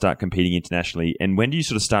step to start competing internationally? And when do you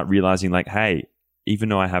sort of start realizing, like, hey, even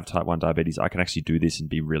though I have type 1 diabetes, I can actually do this and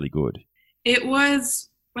be really good? It was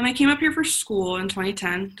when I came up here for school in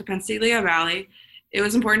 2010 to Penn State Lehigh Valley. It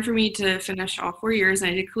was important for me to finish all 4 years,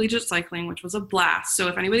 and I did collegiate cycling, which was a blast. So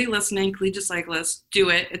if anybody listening, collegiate cyclists, do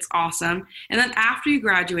it. It's awesome. And then after you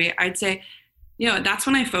graduate, I'd say, that's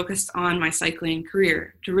when I focused on my cycling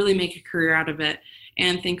career to really make a career out of it.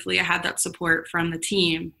 And thankfully I had that support from the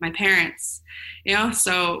team, my parents, and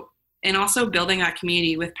also building that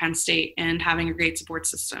community with Penn State and having a great support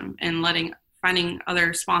system and finding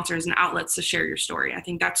other sponsors and outlets to share your story. I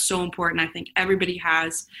think that's so important. I think everybody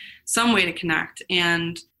has some way to connect.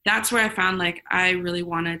 And that's where I found like I really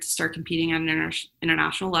wanted to start competing at an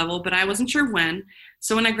international level, but I wasn't sure when.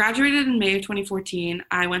 So when I graduated in May of 2014,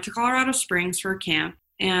 I went to Colorado Springs for a camp,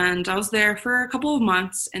 and I was there for a couple of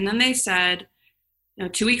months. And then they said,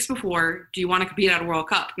 2 weeks before, do you want to compete at a World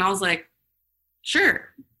Cup? And I was like, sure.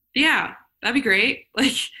 Yeah, that'd be great.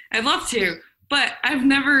 Like, I'd love to, but I've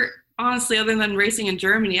never, honestly, other than racing in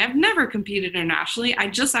Germany, I've never competed internationally. I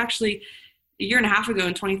just actually, a year and a half ago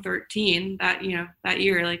in 2013, that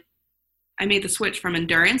year, like, I made the switch from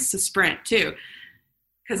endurance to sprint too,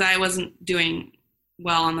 because I wasn't doing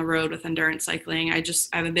well on the road with endurance cycling. I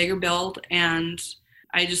have a bigger build, and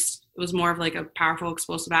I just was more of like a powerful,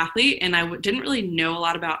 explosive athlete. And I didn't really know a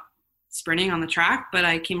lot about sprinting on the track, but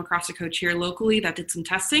I came across a coach here locally that did some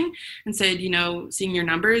testing and said, seeing your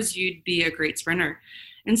numbers, you'd be a great sprinter.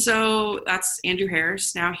 And so that's Andrew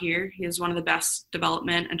Harris now here. He has one of the best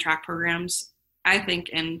development and track programs, I think,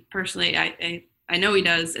 and personally, I know he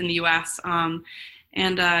does in the U.S.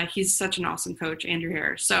 And he's such an awesome coach, Andrew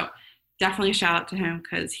Harris. So definitely shout out to him,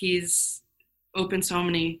 because he's opened so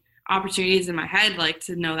many opportunities in my head, like,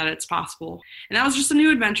 to know that it's possible. And that was just a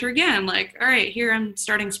new adventure again. Like, all right, here I'm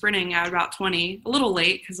starting sprinting at about 20, a little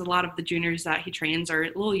late because a lot of the juniors that he trains are a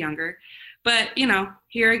little younger. But,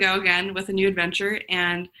 here I go again with a new adventure,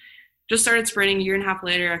 and just started sprinting. A year and a half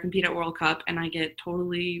later, I compete at World Cup, and I get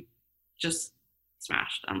totally just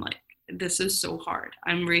smashed. I'm like, this is so hard.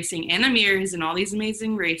 I'm racing Anna Mears and all these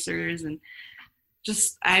amazing racers, and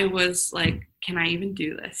just, I was like, can I even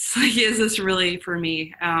do this? Like, is this really for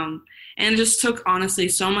me? And it just took, honestly,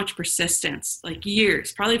 so much persistence, like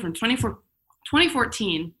years, probably from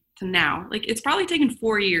 2014 to now. Like, it's probably taken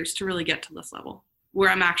 4 years to really get to this level where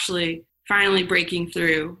I'm actually finally breaking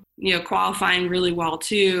through, qualifying really well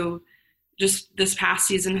too. Just this past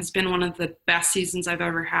season has been one of the best seasons I've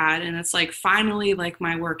ever had. And it's like, finally, like,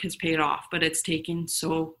 my work has paid off, but it's taken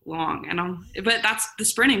so long. But that's the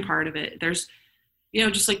sprinting part of it. There's,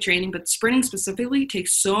 just like training, but sprinting specifically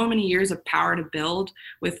takes so many years of power to build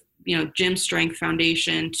with, gym strength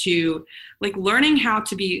foundation, to like learning how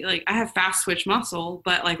to be like, I have fast twitch muscle,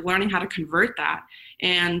 but like learning how to convert that,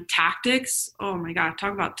 and tactics. Oh my God,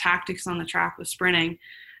 talk about tactics on the track with sprinting.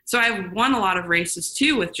 So I've won a lot of races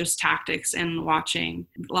too with just tactics and watching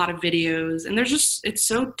a lot of videos, and it's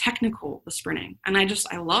so technical, the sprinting. And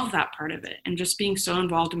I love that part of it, and just being so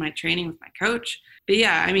involved in my training with my coach. But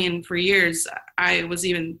yeah, I mean, for years, I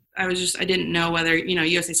didn't know whether,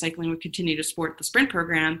 USA Cycling would continue to support the sprint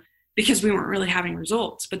program, because we weren't really having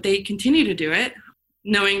results, but they continue to do it,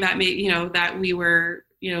 knowing that, that we were,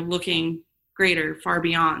 looking greater, far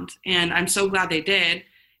beyond. And I'm so glad they did.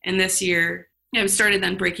 And this year, I started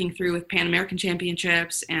then breaking through with Pan American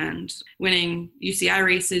Championships and winning UCI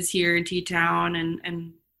races here in T-Town.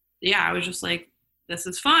 And yeah, I was just like, this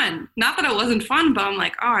is fun. Not that it wasn't fun, but I'm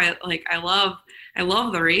like, oh, I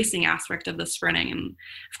love the racing aspect of the sprinting. And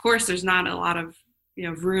of course, there's not a lot of,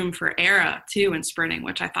 room for era too in sprinting,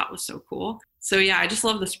 which I thought was so cool. So yeah, I just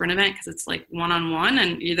love the sprint event because it's like one-on-one,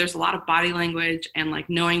 and there's a lot of body language and like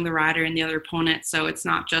knowing the rider and the other opponent. So it's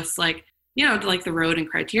not just like, like the road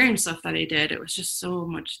and criterium stuff that I did. It was just so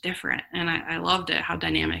much different. And I loved it, how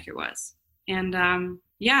dynamic it was. And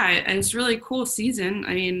it was a really cool season.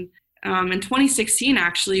 I mean, in 2016,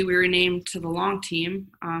 actually, we were named to the long team.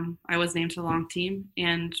 I was named to the long team,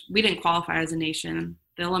 and we didn't qualify as a nation.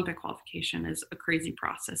 The Olympic qualification is a crazy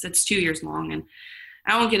process. It's 2 years long, and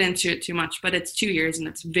I won't get into it too much, but it's 2 years and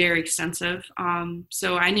it's very extensive.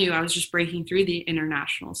 So I knew I was just breaking through the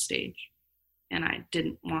international stage, and I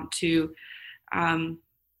didn't want to,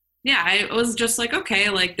 I was just like, okay,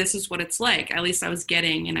 like this is what it's like. At least I was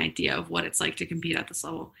getting an idea of what it's like to compete at this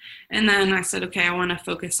level. And then I said, okay, I want to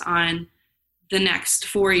focus on the next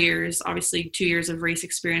 4 years, obviously 2 years of race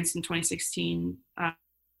experience in 2016,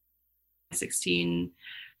 16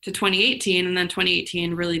 to 2018. And then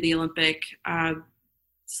 2018, really the Olympic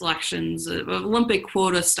selections, Olympic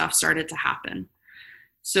quota stuff started to happen.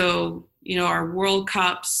 So, our World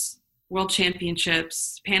Cups, World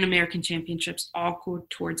Championships, Pan American Championships all go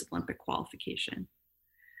towards Olympic qualification.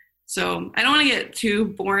 So I don't want to get too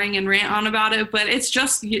boring and rant on about it, but it's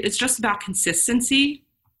just about consistency.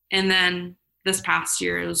 And then this past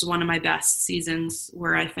year, it was one of my best seasons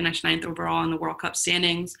where I finished 9th overall in the World Cup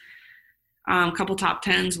standings. A couple top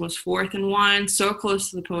 10s, was 4th and 1, so close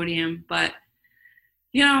to the podium. But,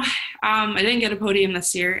 I didn't get a podium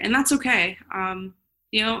this year, and that's okay.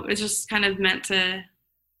 It's just kind of meant to,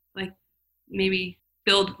 like, maybe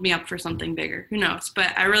build me up for something bigger. Who knows?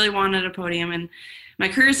 But I really wanted a podium, and my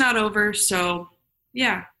career's not over. So,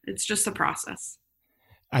 yeah, it's just a process.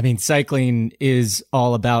 I mean, cycling is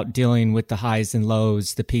all about dealing with the highs and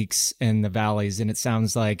lows, the peaks and the valleys. And it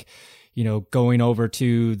sounds like, going over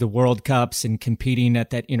to the World Cups and competing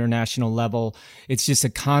at that international level, it's just a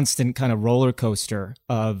constant kind of roller coaster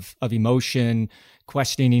of emotion,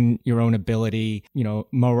 questioning your own ability,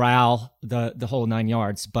 morale, the whole 9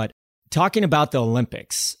 yards. But talking about the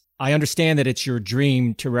Olympics, I understand that it's your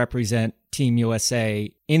dream to represent Team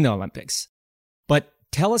USA in the Olympics, but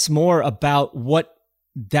tell us more about what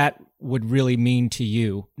that would really mean to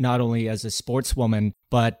you, not only as a sportswoman,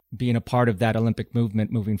 but being a part of that Olympic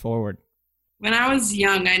movement moving forward. When I was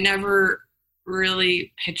young, I never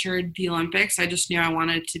really pictured the Olympics. I just knew I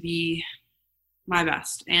wanted to be my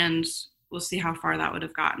best, and we'll see how far that would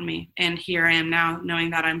have gotten me. And here I am now, knowing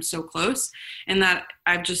that I'm so close, and that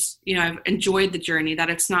I've just, I've enjoyed the journey, that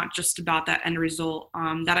it's not just about that end result,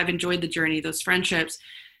 that I've enjoyed the journey, those friendships,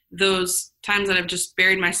 those times that I've just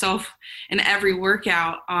buried myself in every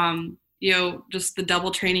workout, just the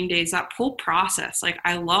double training days, that whole process. Like,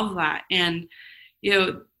 I love that. And,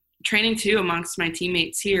 training too amongst my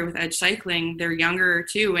teammates here with Edge Cycling, they're younger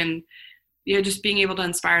too. And, just being able to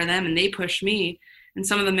inspire them, and they push me. And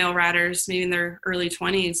some of the male riders, maybe in their early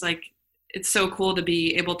 20s, like, it's so cool to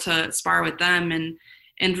be able to spar with them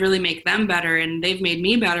and really make them better. And they've made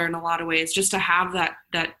me better in a lot of ways, just to have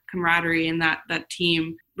that camaraderie and that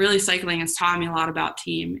team. Really, cycling has taught me a lot about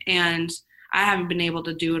team, and I haven't been able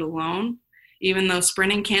to do it alone, even though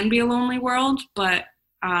sprinting can be a lonely world. But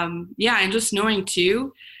and just knowing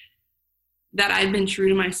too that I've been true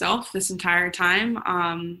to myself this entire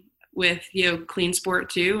time, with clean sport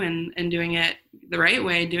too, and doing it the right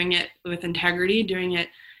way, doing it with integrity, doing it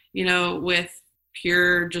with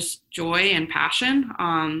pure just joy and passion,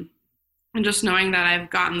 and just knowing that I've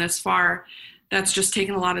gotten this far. That's just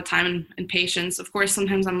taken a lot of time and patience. Of course,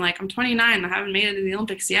 sometimes I'm like, I'm 29, I haven't made it to the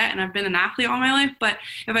Olympics yet, and I've been an athlete all my life. But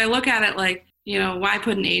if I look at it like, why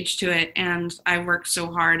put an age to it? And I worked so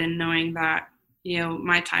hard, and knowing that,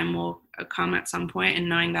 my time will come at some point, and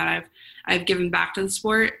knowing that I've given back to the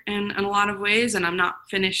sport in a lot of ways, and I'm not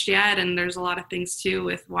finished yet. And there's a lot of things too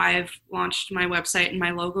with why I've launched my website and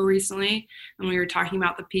my logo recently. And we were talking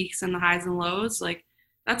about the peaks and the highs and lows. Like,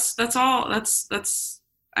 that's all.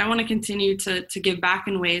 I want to continue to give back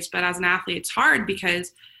in ways, but as an athlete, it's hard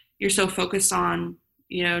because you're so focused on,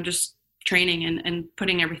 just training and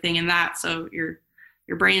putting everything in that. So your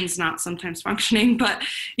brain's not sometimes functioning. But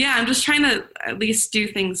yeah, I'm just trying to at least do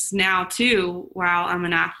things now too while I'm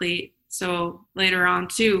an athlete. So later on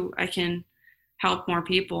too, I can help more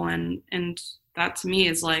people. And that to me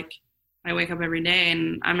is like, I wake up every day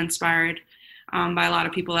and I'm inspired by a lot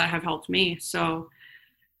of people that have helped me. So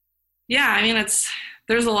yeah, I mean,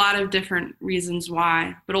 there's a lot of different reasons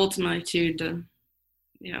why, but ultimately too,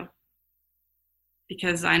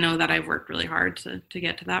 because I know that I've worked really hard to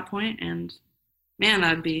get to that point, and man,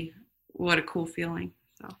 what a cool feeling.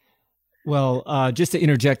 So, well, just to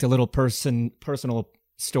interject a little personal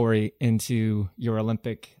story into your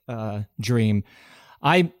Olympic dream,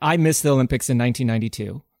 I missed the Olympics in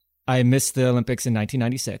 1992. I missed the Olympics in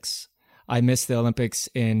 1996. I missed the Olympics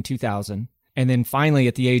in 2000. And then finally,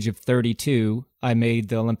 at the age of 32, I made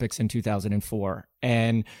the Olympics in 2004.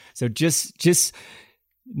 And so just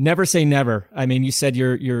never say never. I mean, you said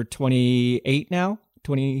you're 28 now,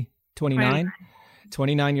 29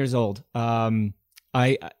 years old.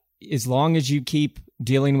 As long as you keep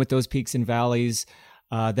dealing with those peaks and valleys,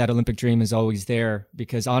 that Olympic dream is always there,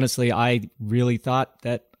 because honestly, I really thought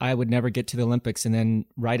that I would never get to the Olympics. And then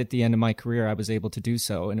right at the end of my career, I was able to do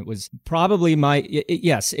so. And it was probably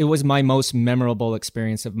it was my most memorable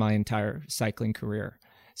experience of my entire cycling career.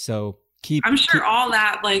 So I'm sure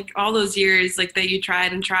all those years like that you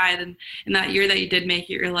tried, and that year that you did make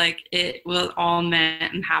it, you're like, it was all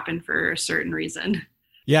meant and happened for a certain reason.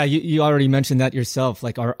 Yeah, you already mentioned that yourself.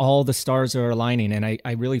 Like, all the stars are aligning, and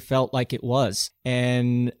I really felt like it was.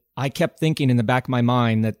 And I kept thinking in the back of my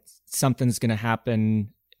mind that something's going to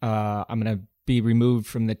happen. I'm going to be removed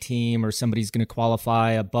from the team, or somebody's going to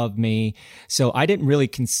qualify above me. So I didn't really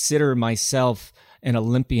consider myself an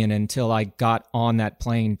Olympian until I got on that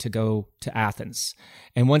plane to go to Athens.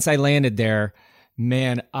 And once I landed there,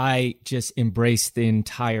 man, I just embraced the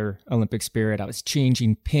entire Olympic spirit. I was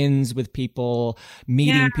changing pins with people,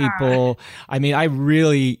 meeting people. I mean, I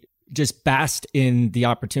really just basked in the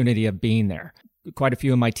opportunity of being there. Quite a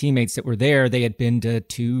few of my teammates that were there, they had been to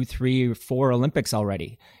 2, 3, or 4 Olympics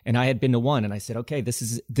already, and I had been to one. And I said, okay, this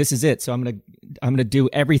is it. So I'm gonna do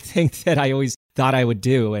everything that I always thought I would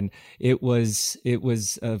do, and it was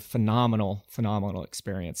a phenomenal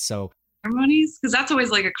experience. So. Ceremonies, because that's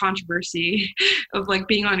always like a controversy of like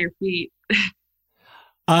being on your feet.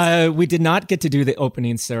 We did not get to do the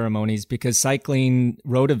opening ceremonies because cycling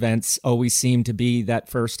road events always seem to be that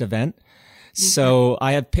first event. Mm-hmm. So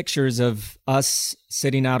I have pictures of us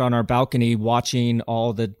sitting out on our balcony watching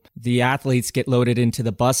all the athletes get loaded into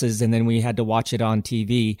the buses, and then we had to watch it on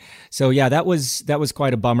TV. So yeah, that was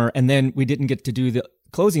quite a bummer. And then we didn't get to do the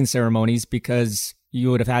closing ceremonies because you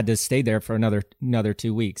would have had to stay there for another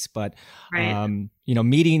 2 weeks. But, right.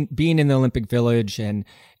 Being in the Olympic Village and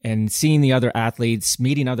seeing the other athletes,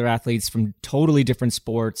 meeting other athletes from totally different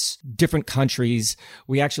sports, different countries.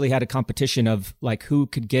 We actually had a competition of like who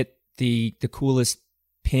could get the coolest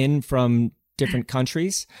pin from different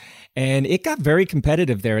countries. And it got very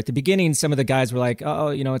competitive there. At the beginning, some of the guys were like,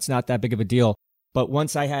 oh, it's not that big of a deal. But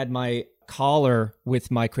once I had my collar with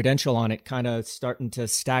my credential on it, kind of starting to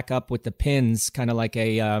stack up with the pins, kind of like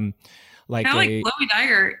like Chloe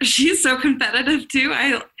Dygert. She's so competitive too.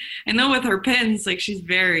 I know with her pins, like she's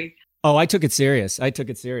very. Oh, I took it serious.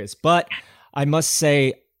 But I must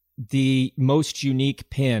say the most unique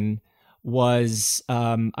pin was,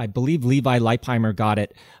 I believe Levi Leipheimer got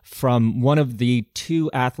it from one of the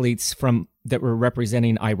 2 athletes that were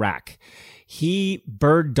representing Iraq. He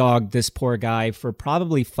bird dogged this poor guy for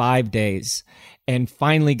probably 5 days and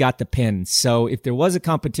finally got the pin. So if there was a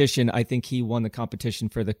competition, I think he won the competition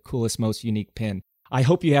for the coolest, most unique pin. I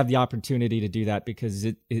hope you have the opportunity to do that because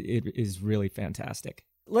it is really fantastic.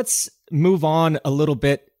 Let's move on a little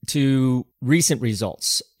bit to recent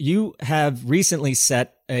results. You have recently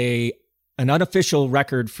set an unofficial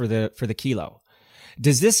record for the kilo.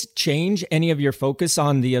 Does this change any of your focus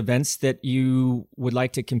on the events that you would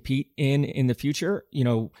like to compete in the future?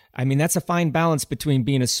 That's a fine balance between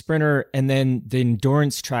being a sprinter and then the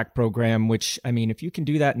endurance track program, which, if you can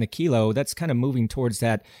do that in the kilo, that's kind of moving towards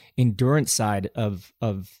that endurance side of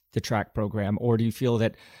the track program. Or do you feel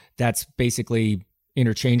that that's basically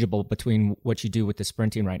interchangeable between what you do with the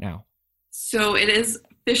sprinting right now? So it is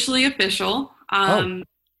officially official.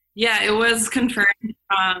 Yeah, it was confirmed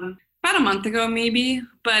about a month ago maybe,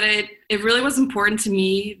 but it really was important to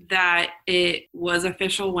me that it was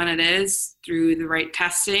official when it is through the right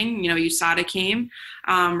testing. USADA came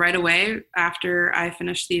right away after I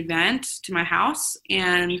finished the event to my house,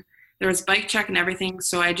 and there was bike check and everything.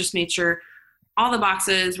 So I just made sure all the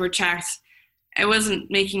boxes were checked. I wasn't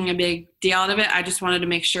making a big deal out of it. I just wanted to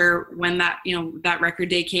make sure when that record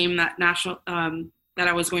day came, that national, that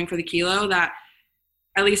I was going for the kilo, that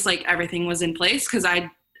at least like everything was in place, because I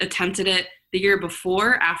attempted it the year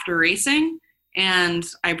before after racing and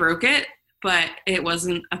I broke it, but it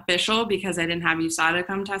wasn't official because I didn't have USADA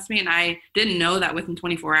come test me, and I didn't know that within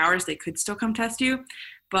 24 hours they could still come test you.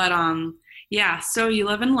 But Yeah, so you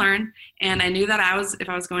live and learn, and I knew that if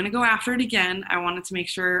I was going to go after it again, I wanted to make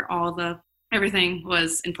sure everything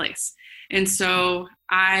was in place. And so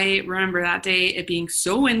I remember that day it being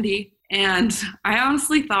so windy, and I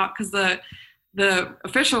honestly thought, because the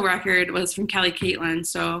official record was from Kelly Caitlin,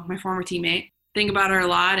 so my former teammate. Think about her a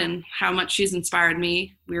lot and how much she's inspired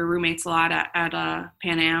me. We were roommates a lot at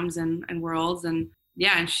Pan Ams and Worlds, and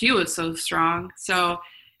yeah, and she was so strong. So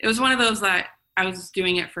it was one of those that I was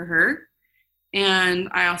doing it for her, and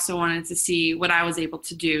I also wanted to see what I was able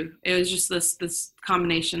to do. It was just this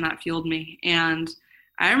combination that fueled me. And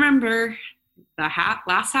I remember the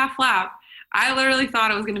last half lap, I literally thought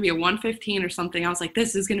it was going to be a 1:15 or something. I was like,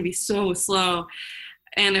 this is going to be so slow.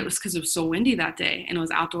 And it was because it was so windy that day, and it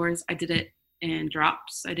was outdoors. I did it in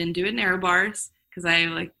drops. I didn't do it in aero bars because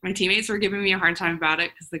my teammates were giving me a hard time about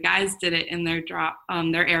it because the guys did it in their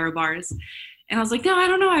their aero bars. And I was like, no, I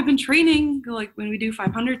don't know. I've been training like when we do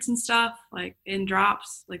 500s and stuff, like in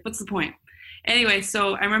drops, like what's the point? Anyway,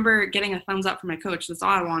 so I remember getting a thumbs up from my coach. That's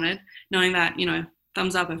all I wanted, knowing that,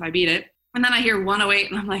 thumbs up if I beat it. And then I hear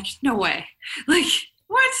 108 and I'm like, no way. Like,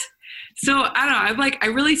 what? So I don't know. I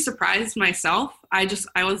really surprised myself. I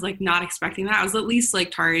was like not expecting that. I was at least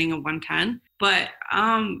like targeting a 110. But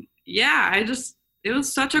yeah, it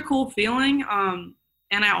was such a cool feeling.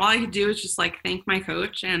 And all I could do is just like thank my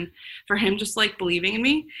coach and for him just like believing in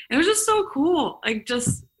me. It was just so cool. Like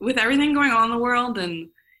just with everything going on in the world, and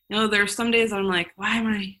there's some days I'm like, why am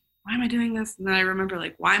I doing this? And then I remember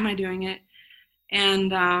like, why am I doing it?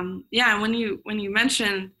 And yeah, when you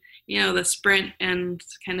mention the sprint and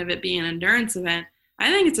kind of it being an endurance event, I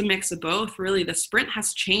think it's a mix of both. Really, the sprint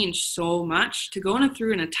has changed so much. To go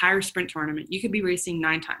through an entire sprint tournament, you could be racing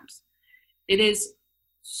 9 times. It is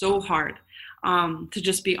so hard to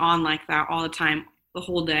just be on like that all the time, the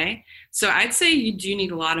whole day. So I'd say you do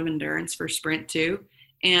need a lot of endurance for sprint too.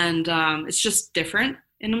 And it's just different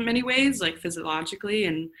in many ways, like physiologically,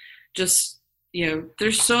 and just,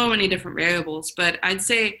 there's so many different variables. But I'd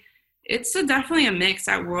say it's definitely a mix.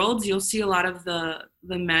 At Worlds, you'll see a lot of the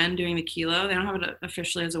men doing the kilo. They don't have it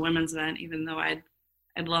officially as a women's event, even though I'd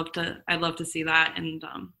love to see that, and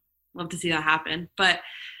love to see that happen. But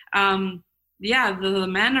yeah, the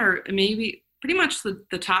men are maybe pretty much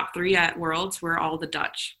the top 3 at Worlds were all the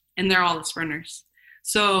Dutch, and they're all the sprinters.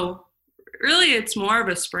 So really it's more of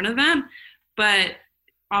a sprint event, but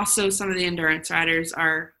also some of the endurance riders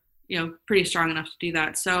are, pretty strong enough to do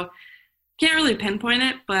that. So can't really pinpoint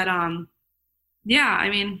it, but yeah, I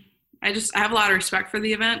mean, I have a lot of respect for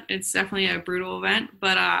the event. It's definitely a brutal event,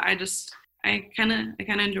 but I kind of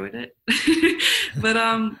enjoyed it. But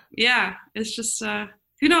yeah, it's just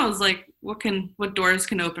who knows, like what doors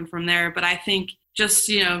can open from there. But I think just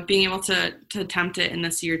being able to attempt it in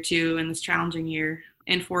this year too, in this challenging year,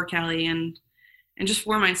 and for Kelly and just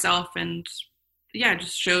for myself, and yeah, it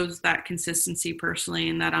just shows that consistency personally,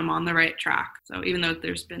 and that I'm on the right track. So even though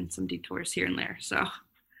there's been some detours here and there. So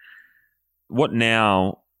what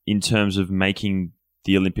now in terms of making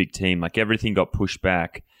the Olympic team? Like everything got pushed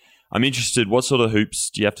back. I'm interested, what sort of hoops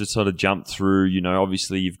do you have to sort of jump through?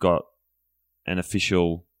 Obviously you've got an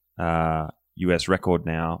official US record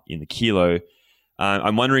now in the kilo.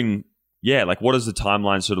 I'm wondering, like what does the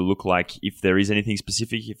timeline sort of look like, if there is anything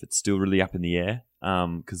specific, if it's still really up in the air?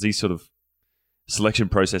 Because these sort of selection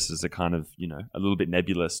processes are kind of, a little bit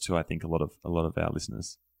nebulous to, I think, a lot of our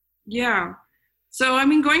listeners. Yeah. So, I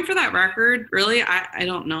mean, going for that record, really, I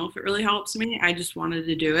don't know if it really helps me. I just wanted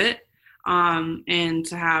to do it. And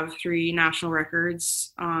to have 3 national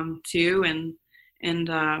records, too. And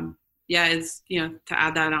yeah, it's, to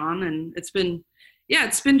add that on. And it's been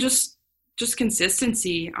just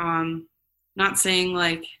consistency. Not saying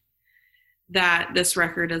like that this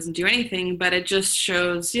record doesn't do anything, but it just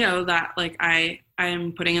shows, that like I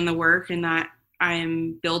am putting in the work, and that I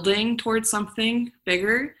am building towards something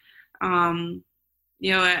bigger.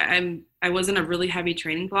 I was in a really heavy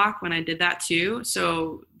training block when I did that too.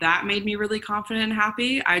 So that made me really confident and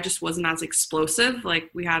happy. I just wasn't as explosive.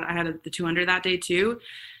 Like I had the 200 that day too.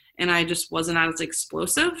 And I just wasn't as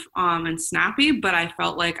explosive and snappy, but I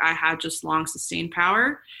felt like I had just long sustained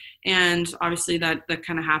power. And obviously that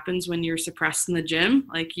kind of happens when you're suppressed in the gym.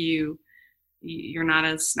 Like you're not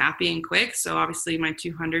as snappy and quick. So obviously my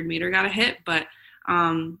 200 meter got a hit, but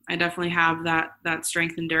I definitely have that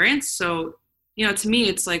strength endurance. So, to me,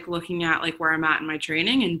 it's like looking at like where I'm at in my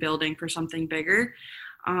training and building for something bigger.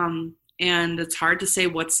 And it's hard to say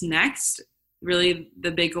what's next. Really,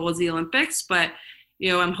 the big goal is the Olympics, but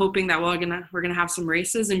I'm hoping that we're gonna have some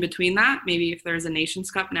races in between that. Maybe if there's a Nations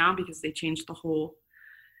Cup now, because they changed the whole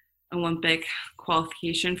Olympic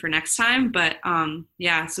qualification for next time. But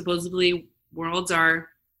yeah, supposedly Worlds are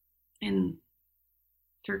in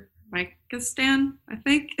Turkmenistan, I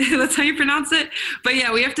think that's how you pronounce it. But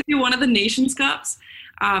yeah, we have to do one of the Nations Cups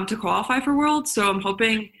to qualify for Worlds. So I'm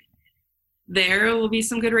hoping there will be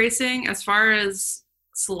some good racing. As far as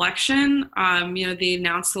selection, they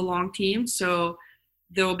announced the long team, so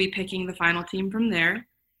they'll be picking the final team from there.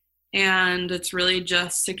 And it's really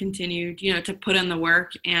just to continue, to put in the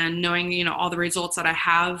work, and knowing, all the results that I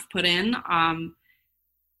have put in,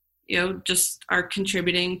 just are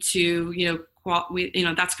contributing to,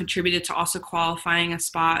 that's contributed to also qualifying a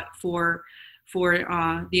spot for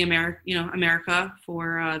the America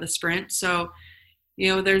for the sprint. So,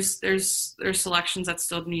 there's selections that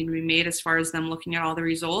still need to be made as far as them looking at all the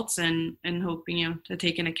results and hoping, to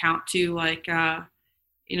take into account too, like,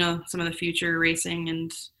 some of the future racing.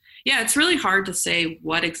 And yeah, it's really hard to say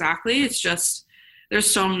what exactly. It's just,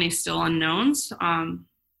 there's so many still unknowns.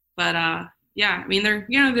 Yeah, I mean,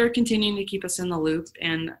 they're continuing to keep us in the loop,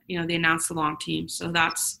 and, they announced the long team. So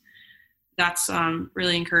that's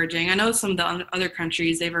really encouraging. I know some of the other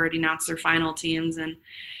countries, they've already announced their final teams, and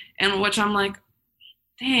which I'm like,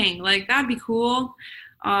 dang, like that'd be cool,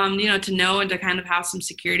 to know and to kind of have some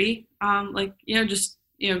security, just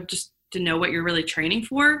to know what you're really training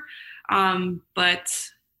for. But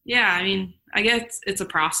yeah, I mean, I guess it's a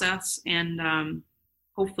process, and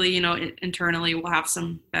hopefully, internally we'll have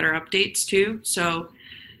some better updates too. So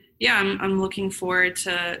yeah, I'm looking forward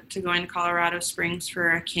to going to Colorado Springs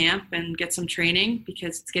for a camp and get some training,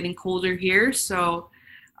 because it's getting colder here. So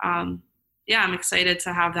yeah, I'm excited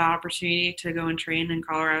to have that opportunity to go and train in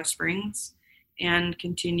Colorado Springs and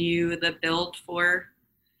continue the build for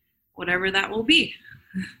whatever that will be.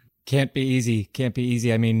 Can't be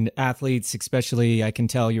easy. I mean, athletes, especially, I can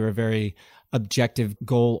tell you're a very objective,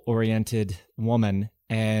 goal-oriented woman.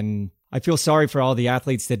 And I feel sorry for all the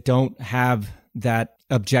athletes that don't have that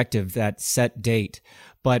objective, that set date.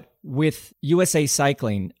 But with USA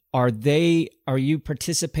Cycling, are you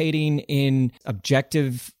participating in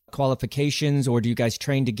objective qualifications, or do you guys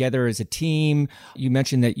train together as a team? You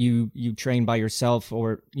mentioned that you train by yourself,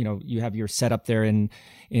 or you have your setup there in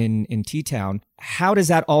T-Town. How does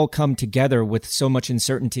that all come together with so much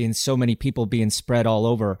uncertainty and so many people being spread all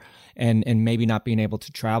over and maybe not being able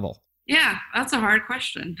to travel? Yeah, that's a hard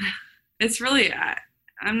question. It's really,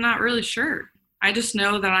 I'm not really sure. I just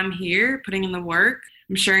know that I'm here putting in the work.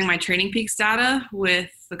 I'm sharing my Training Peaks data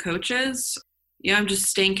with the coaches. I'm just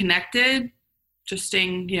staying connected, just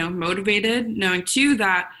staying, motivated, knowing too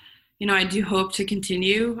that, I do hope to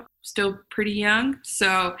continue. Still pretty young.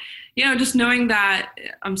 So, just knowing that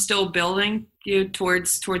I'm still building,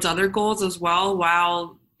 towards other goals as well,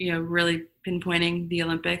 while, really pinpointing the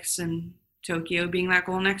Olympics and Tokyo being that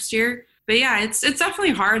goal next year. But yeah, it's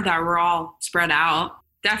definitely hard that we're all spread out.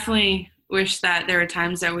 Definitely wish that there were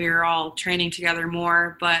times that we were all training together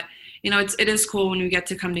more, but it is cool when we get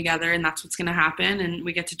to come together, and that's what's going to happen. And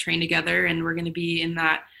we get to train together, and we're going to be in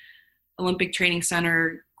that Olympic Training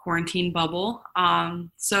Center quarantine bubble.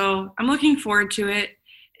 So I'm looking forward to it,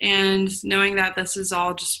 and knowing that this is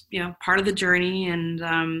all just, part of the journey. And,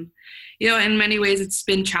 in many ways it's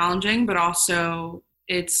been challenging, but also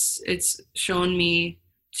it's shown me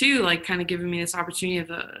too, like kind of giving me this opportunity of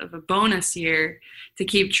a bonus year to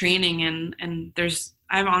keep training. And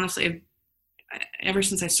I've honestly, ever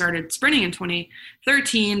since I started sprinting in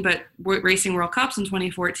 2013, but racing World Cups in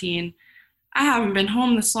 2014, I haven't been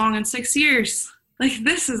home this long in 6 years. Like,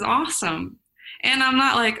 this is awesome. And I'm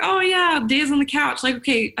not like, oh yeah, days on the couch. Like,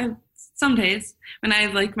 okay, some days when I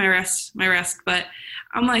have like my rest, but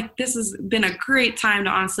I'm like, this has been a great time to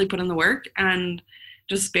honestly put in the work and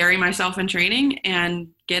just bury myself in training and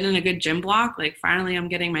get in a good gym block. Like, finally I'm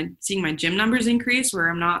seeing my gym numbers increase,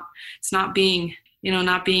 where it's not being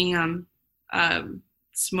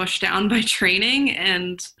smushed down by training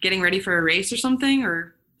and getting ready for a race or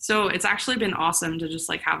something. So it's actually been awesome to just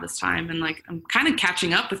like have this time, and like I'm kind of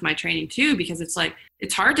catching up with my training too, because it's like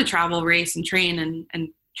it's hard to travel, race, and train and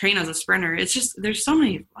train as a sprinter. It's just there's so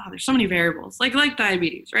many variables, like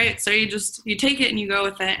diabetes, right? So you take it and you go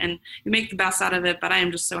with it and you make the best out of it. But I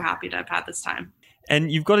am just so happy to have had this time.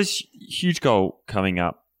 And you've got a huge goal coming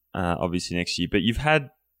up, obviously next year, but you've had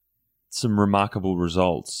some remarkable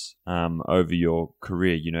results over your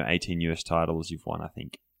career. 18 US titles you've won, I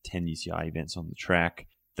think 10 UCI events on the track.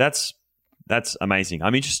 That's amazing.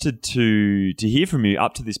 I'm interested to hear from you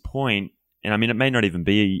up to this point. And I mean, it may not even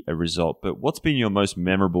be a result, but what's been your most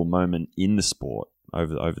memorable moment in the sport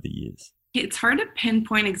over the years? It's hard to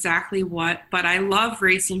pinpoint exactly what, but I love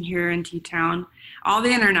racing here in T-Town. All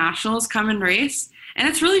the internationals come and race, and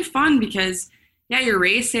it's really fun because, yeah, you're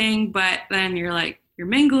racing, but then you're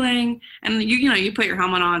mingling, and you put your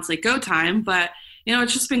helmet on, it's like go time, but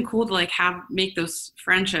it's just been cool to like make those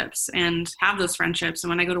friendships and have those friendships. And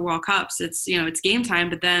when I go to World Cups, it's, it's game time,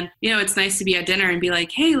 but then, it's nice to be at dinner and be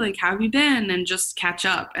like, hey, like, how have you been? And just catch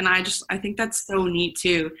up. And I think that's so neat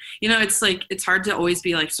too. It's like, it's hard to always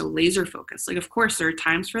be like so laser focused. Like, of course there are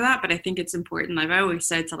times for that, but I think it's important. Like I always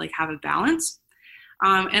said, to like have a balance.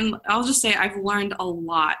 And I'll just say I've learned a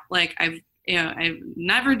lot. Like I've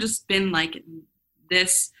never just been like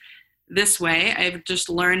this way. I've just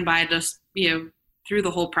learned by just, through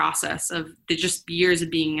the whole process of just years of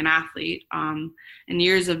being an athlete, and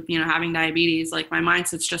years of, having diabetes. Like my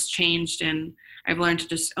mindset's just changed, and I've learned to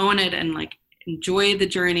just own it and like enjoy the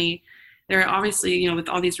journey. There are obviously, with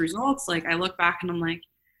all these results, like I look back and I'm like,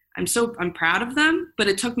 I'm proud of them, but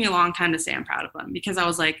it took me a long time to say I'm proud of them, because I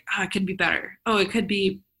was like, oh, it could be better. Oh, it could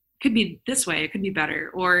be this way. It could be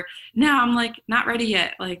better. Or now I'm like, not ready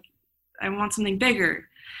yet. Like I want something bigger.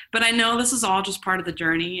 But I know this is all just part of the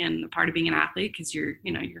journey and part of being an athlete, because you're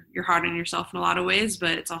hard on yourself in a lot of ways,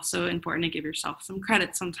 but it's also important to give yourself some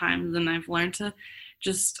credit sometimes. And I've learned to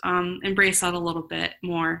just embrace that a little bit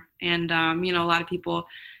more. And, a lot of people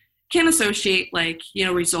can associate like,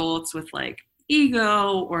 results with like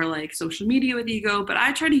ego, or like social media with ego. But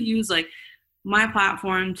I try to use like my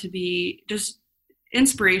platform to be just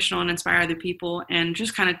inspirational and inspire other people, and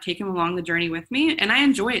just kind of take them along the journey with me. And I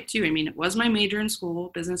enjoy it too. I mean, it was my major in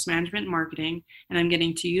school, business management and marketing, and I'm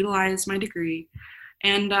getting to utilize my degree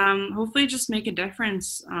and hopefully just make a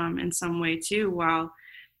difference in some way too, while,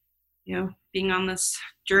 being on this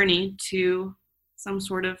journey to some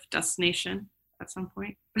sort of destination at some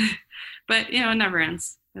point. But, it never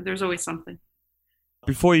ends. There's always something.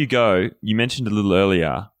 Before you go, you mentioned a little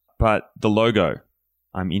earlier, but the logo,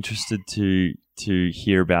 I'm interested to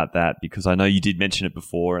hear about that, because I know you did mention it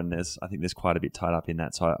before, and I think there's quite a bit tied up in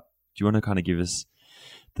that. So do you want to kind of give us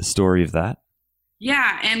the story of that?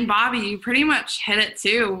 Yeah. And Bobby, you pretty much hit it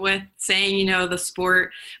too with saying, the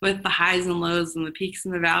sport with the highs and lows and the peaks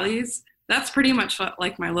and the valleys. That's pretty much what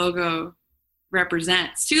like my logo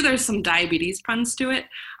represents too. There's some diabetes puns to it.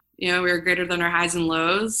 We're greater than our highs and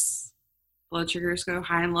lows. Blood sugars go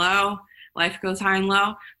high and low. Life goes high and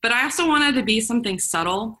low. But I also wanted to be something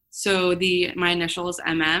subtle. So my initial is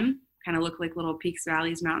MM, kind of look like little peaks,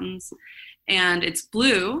 valleys, mountains. And it's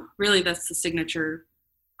blue. Really, that's the signature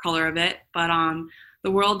color of it. But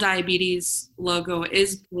the World Diabetes logo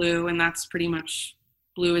is blue, and that's pretty much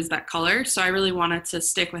blue is that color. So I really wanted to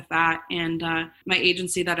stick with that. And my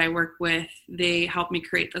agency that I work with, they helped me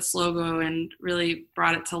create this logo and really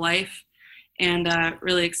brought it to life. And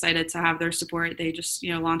really excited to have their support. They just,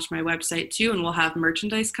 launched my website too, and we'll have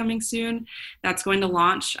merchandise coming soon. That's going to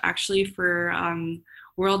launch actually for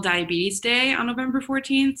World Diabetes Day on November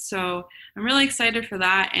 14th. So I'm really excited for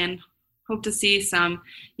that, and hope to see some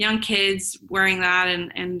young kids wearing that.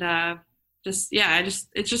 And I know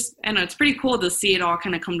it's pretty cool to see it all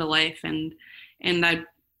kind of come to life. And I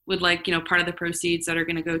would like, part of the proceeds that are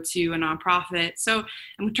going to go to a nonprofit. So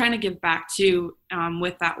I'm trying to give back too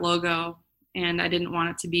with that logo. And I didn't want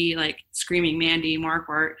it to be like screaming Mandy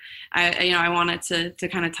Marquardt. I wanted to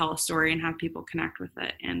kind of tell a story and have people connect with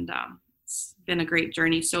it. And it's been a great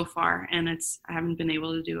journey so far, and I haven't been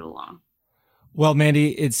able to do it alone. Well,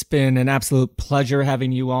 Mandy, it's been an absolute pleasure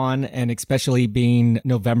having you on, and especially being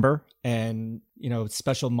November and,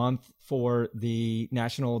 special month for the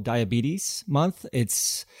National Diabetes Month.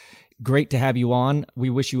 It's great to have you on. We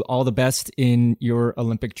wish you all the best in your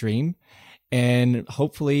Olympic dream. And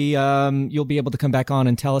hopefully you'll be able to come back on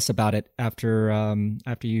and tell us about it after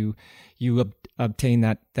you obtain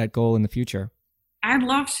that goal in the future. I'd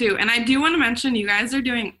love to. And I do want to mention, you guys are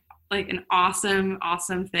doing like an awesome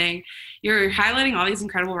thing. You're highlighting all these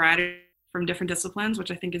incredible riders from different disciplines,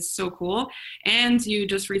 which I think is so cool. And you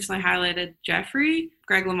just recently highlighted Jeffrey,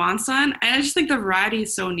 Greg LeMond's son. And I just think the variety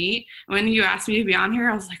is so neat. When you asked me to be on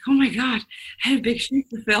here, I was like, oh my God, I have big shoes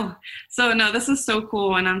to fill. So no, this is so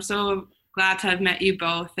cool. And I'm so glad to have met you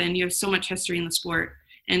both, and you have so much history in the sport,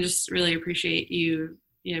 and just really appreciate you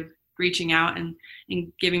reaching out and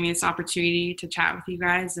giving me this opportunity to chat with you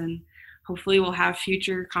guys, and hopefully we'll have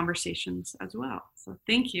future conversations as well. So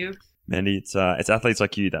thank you. Mandy, it's athletes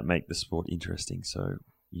like you that make the sport interesting. So,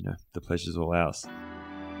 the pleasure's all ours.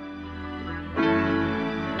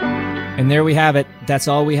 And there we have it. That's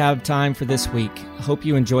all we have time for this week. Hope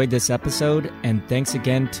you enjoyed this episode, and thanks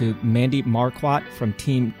again to Mandy Marquardt from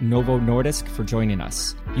Team Novo Nordisk for joining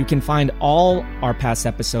us. You can find all our past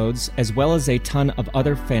episodes, as well as a ton of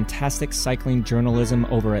other fantastic cycling journalism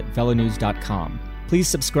over at velonews.com. Please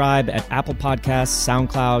subscribe at Apple Podcasts,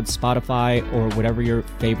 SoundCloud, Spotify, or whatever your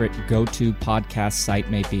favorite go-to podcast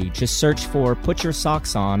site may be. Just search for Put Your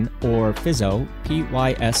Socks On or PYSO,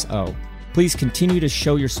 PYSO. Please continue to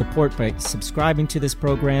show your support by subscribing to this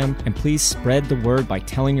program, and please spread the word by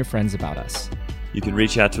telling your friends about us. You can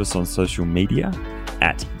reach out to us on social media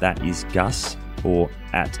at @thatisgus or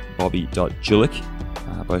at bobby.julich.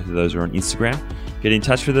 Both of those are on Instagram. Get in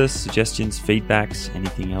touch with us, suggestions, feedbacks,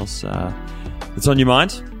 anything else that's on your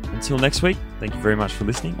mind. Until next week, thank you very much for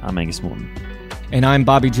listening. I'm Angus Morton. And I'm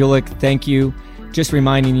Bobby Julich. Thank you. Just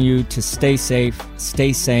reminding you to stay safe,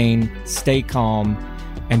 stay sane, stay calm,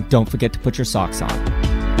 and don't forget to put your socks on.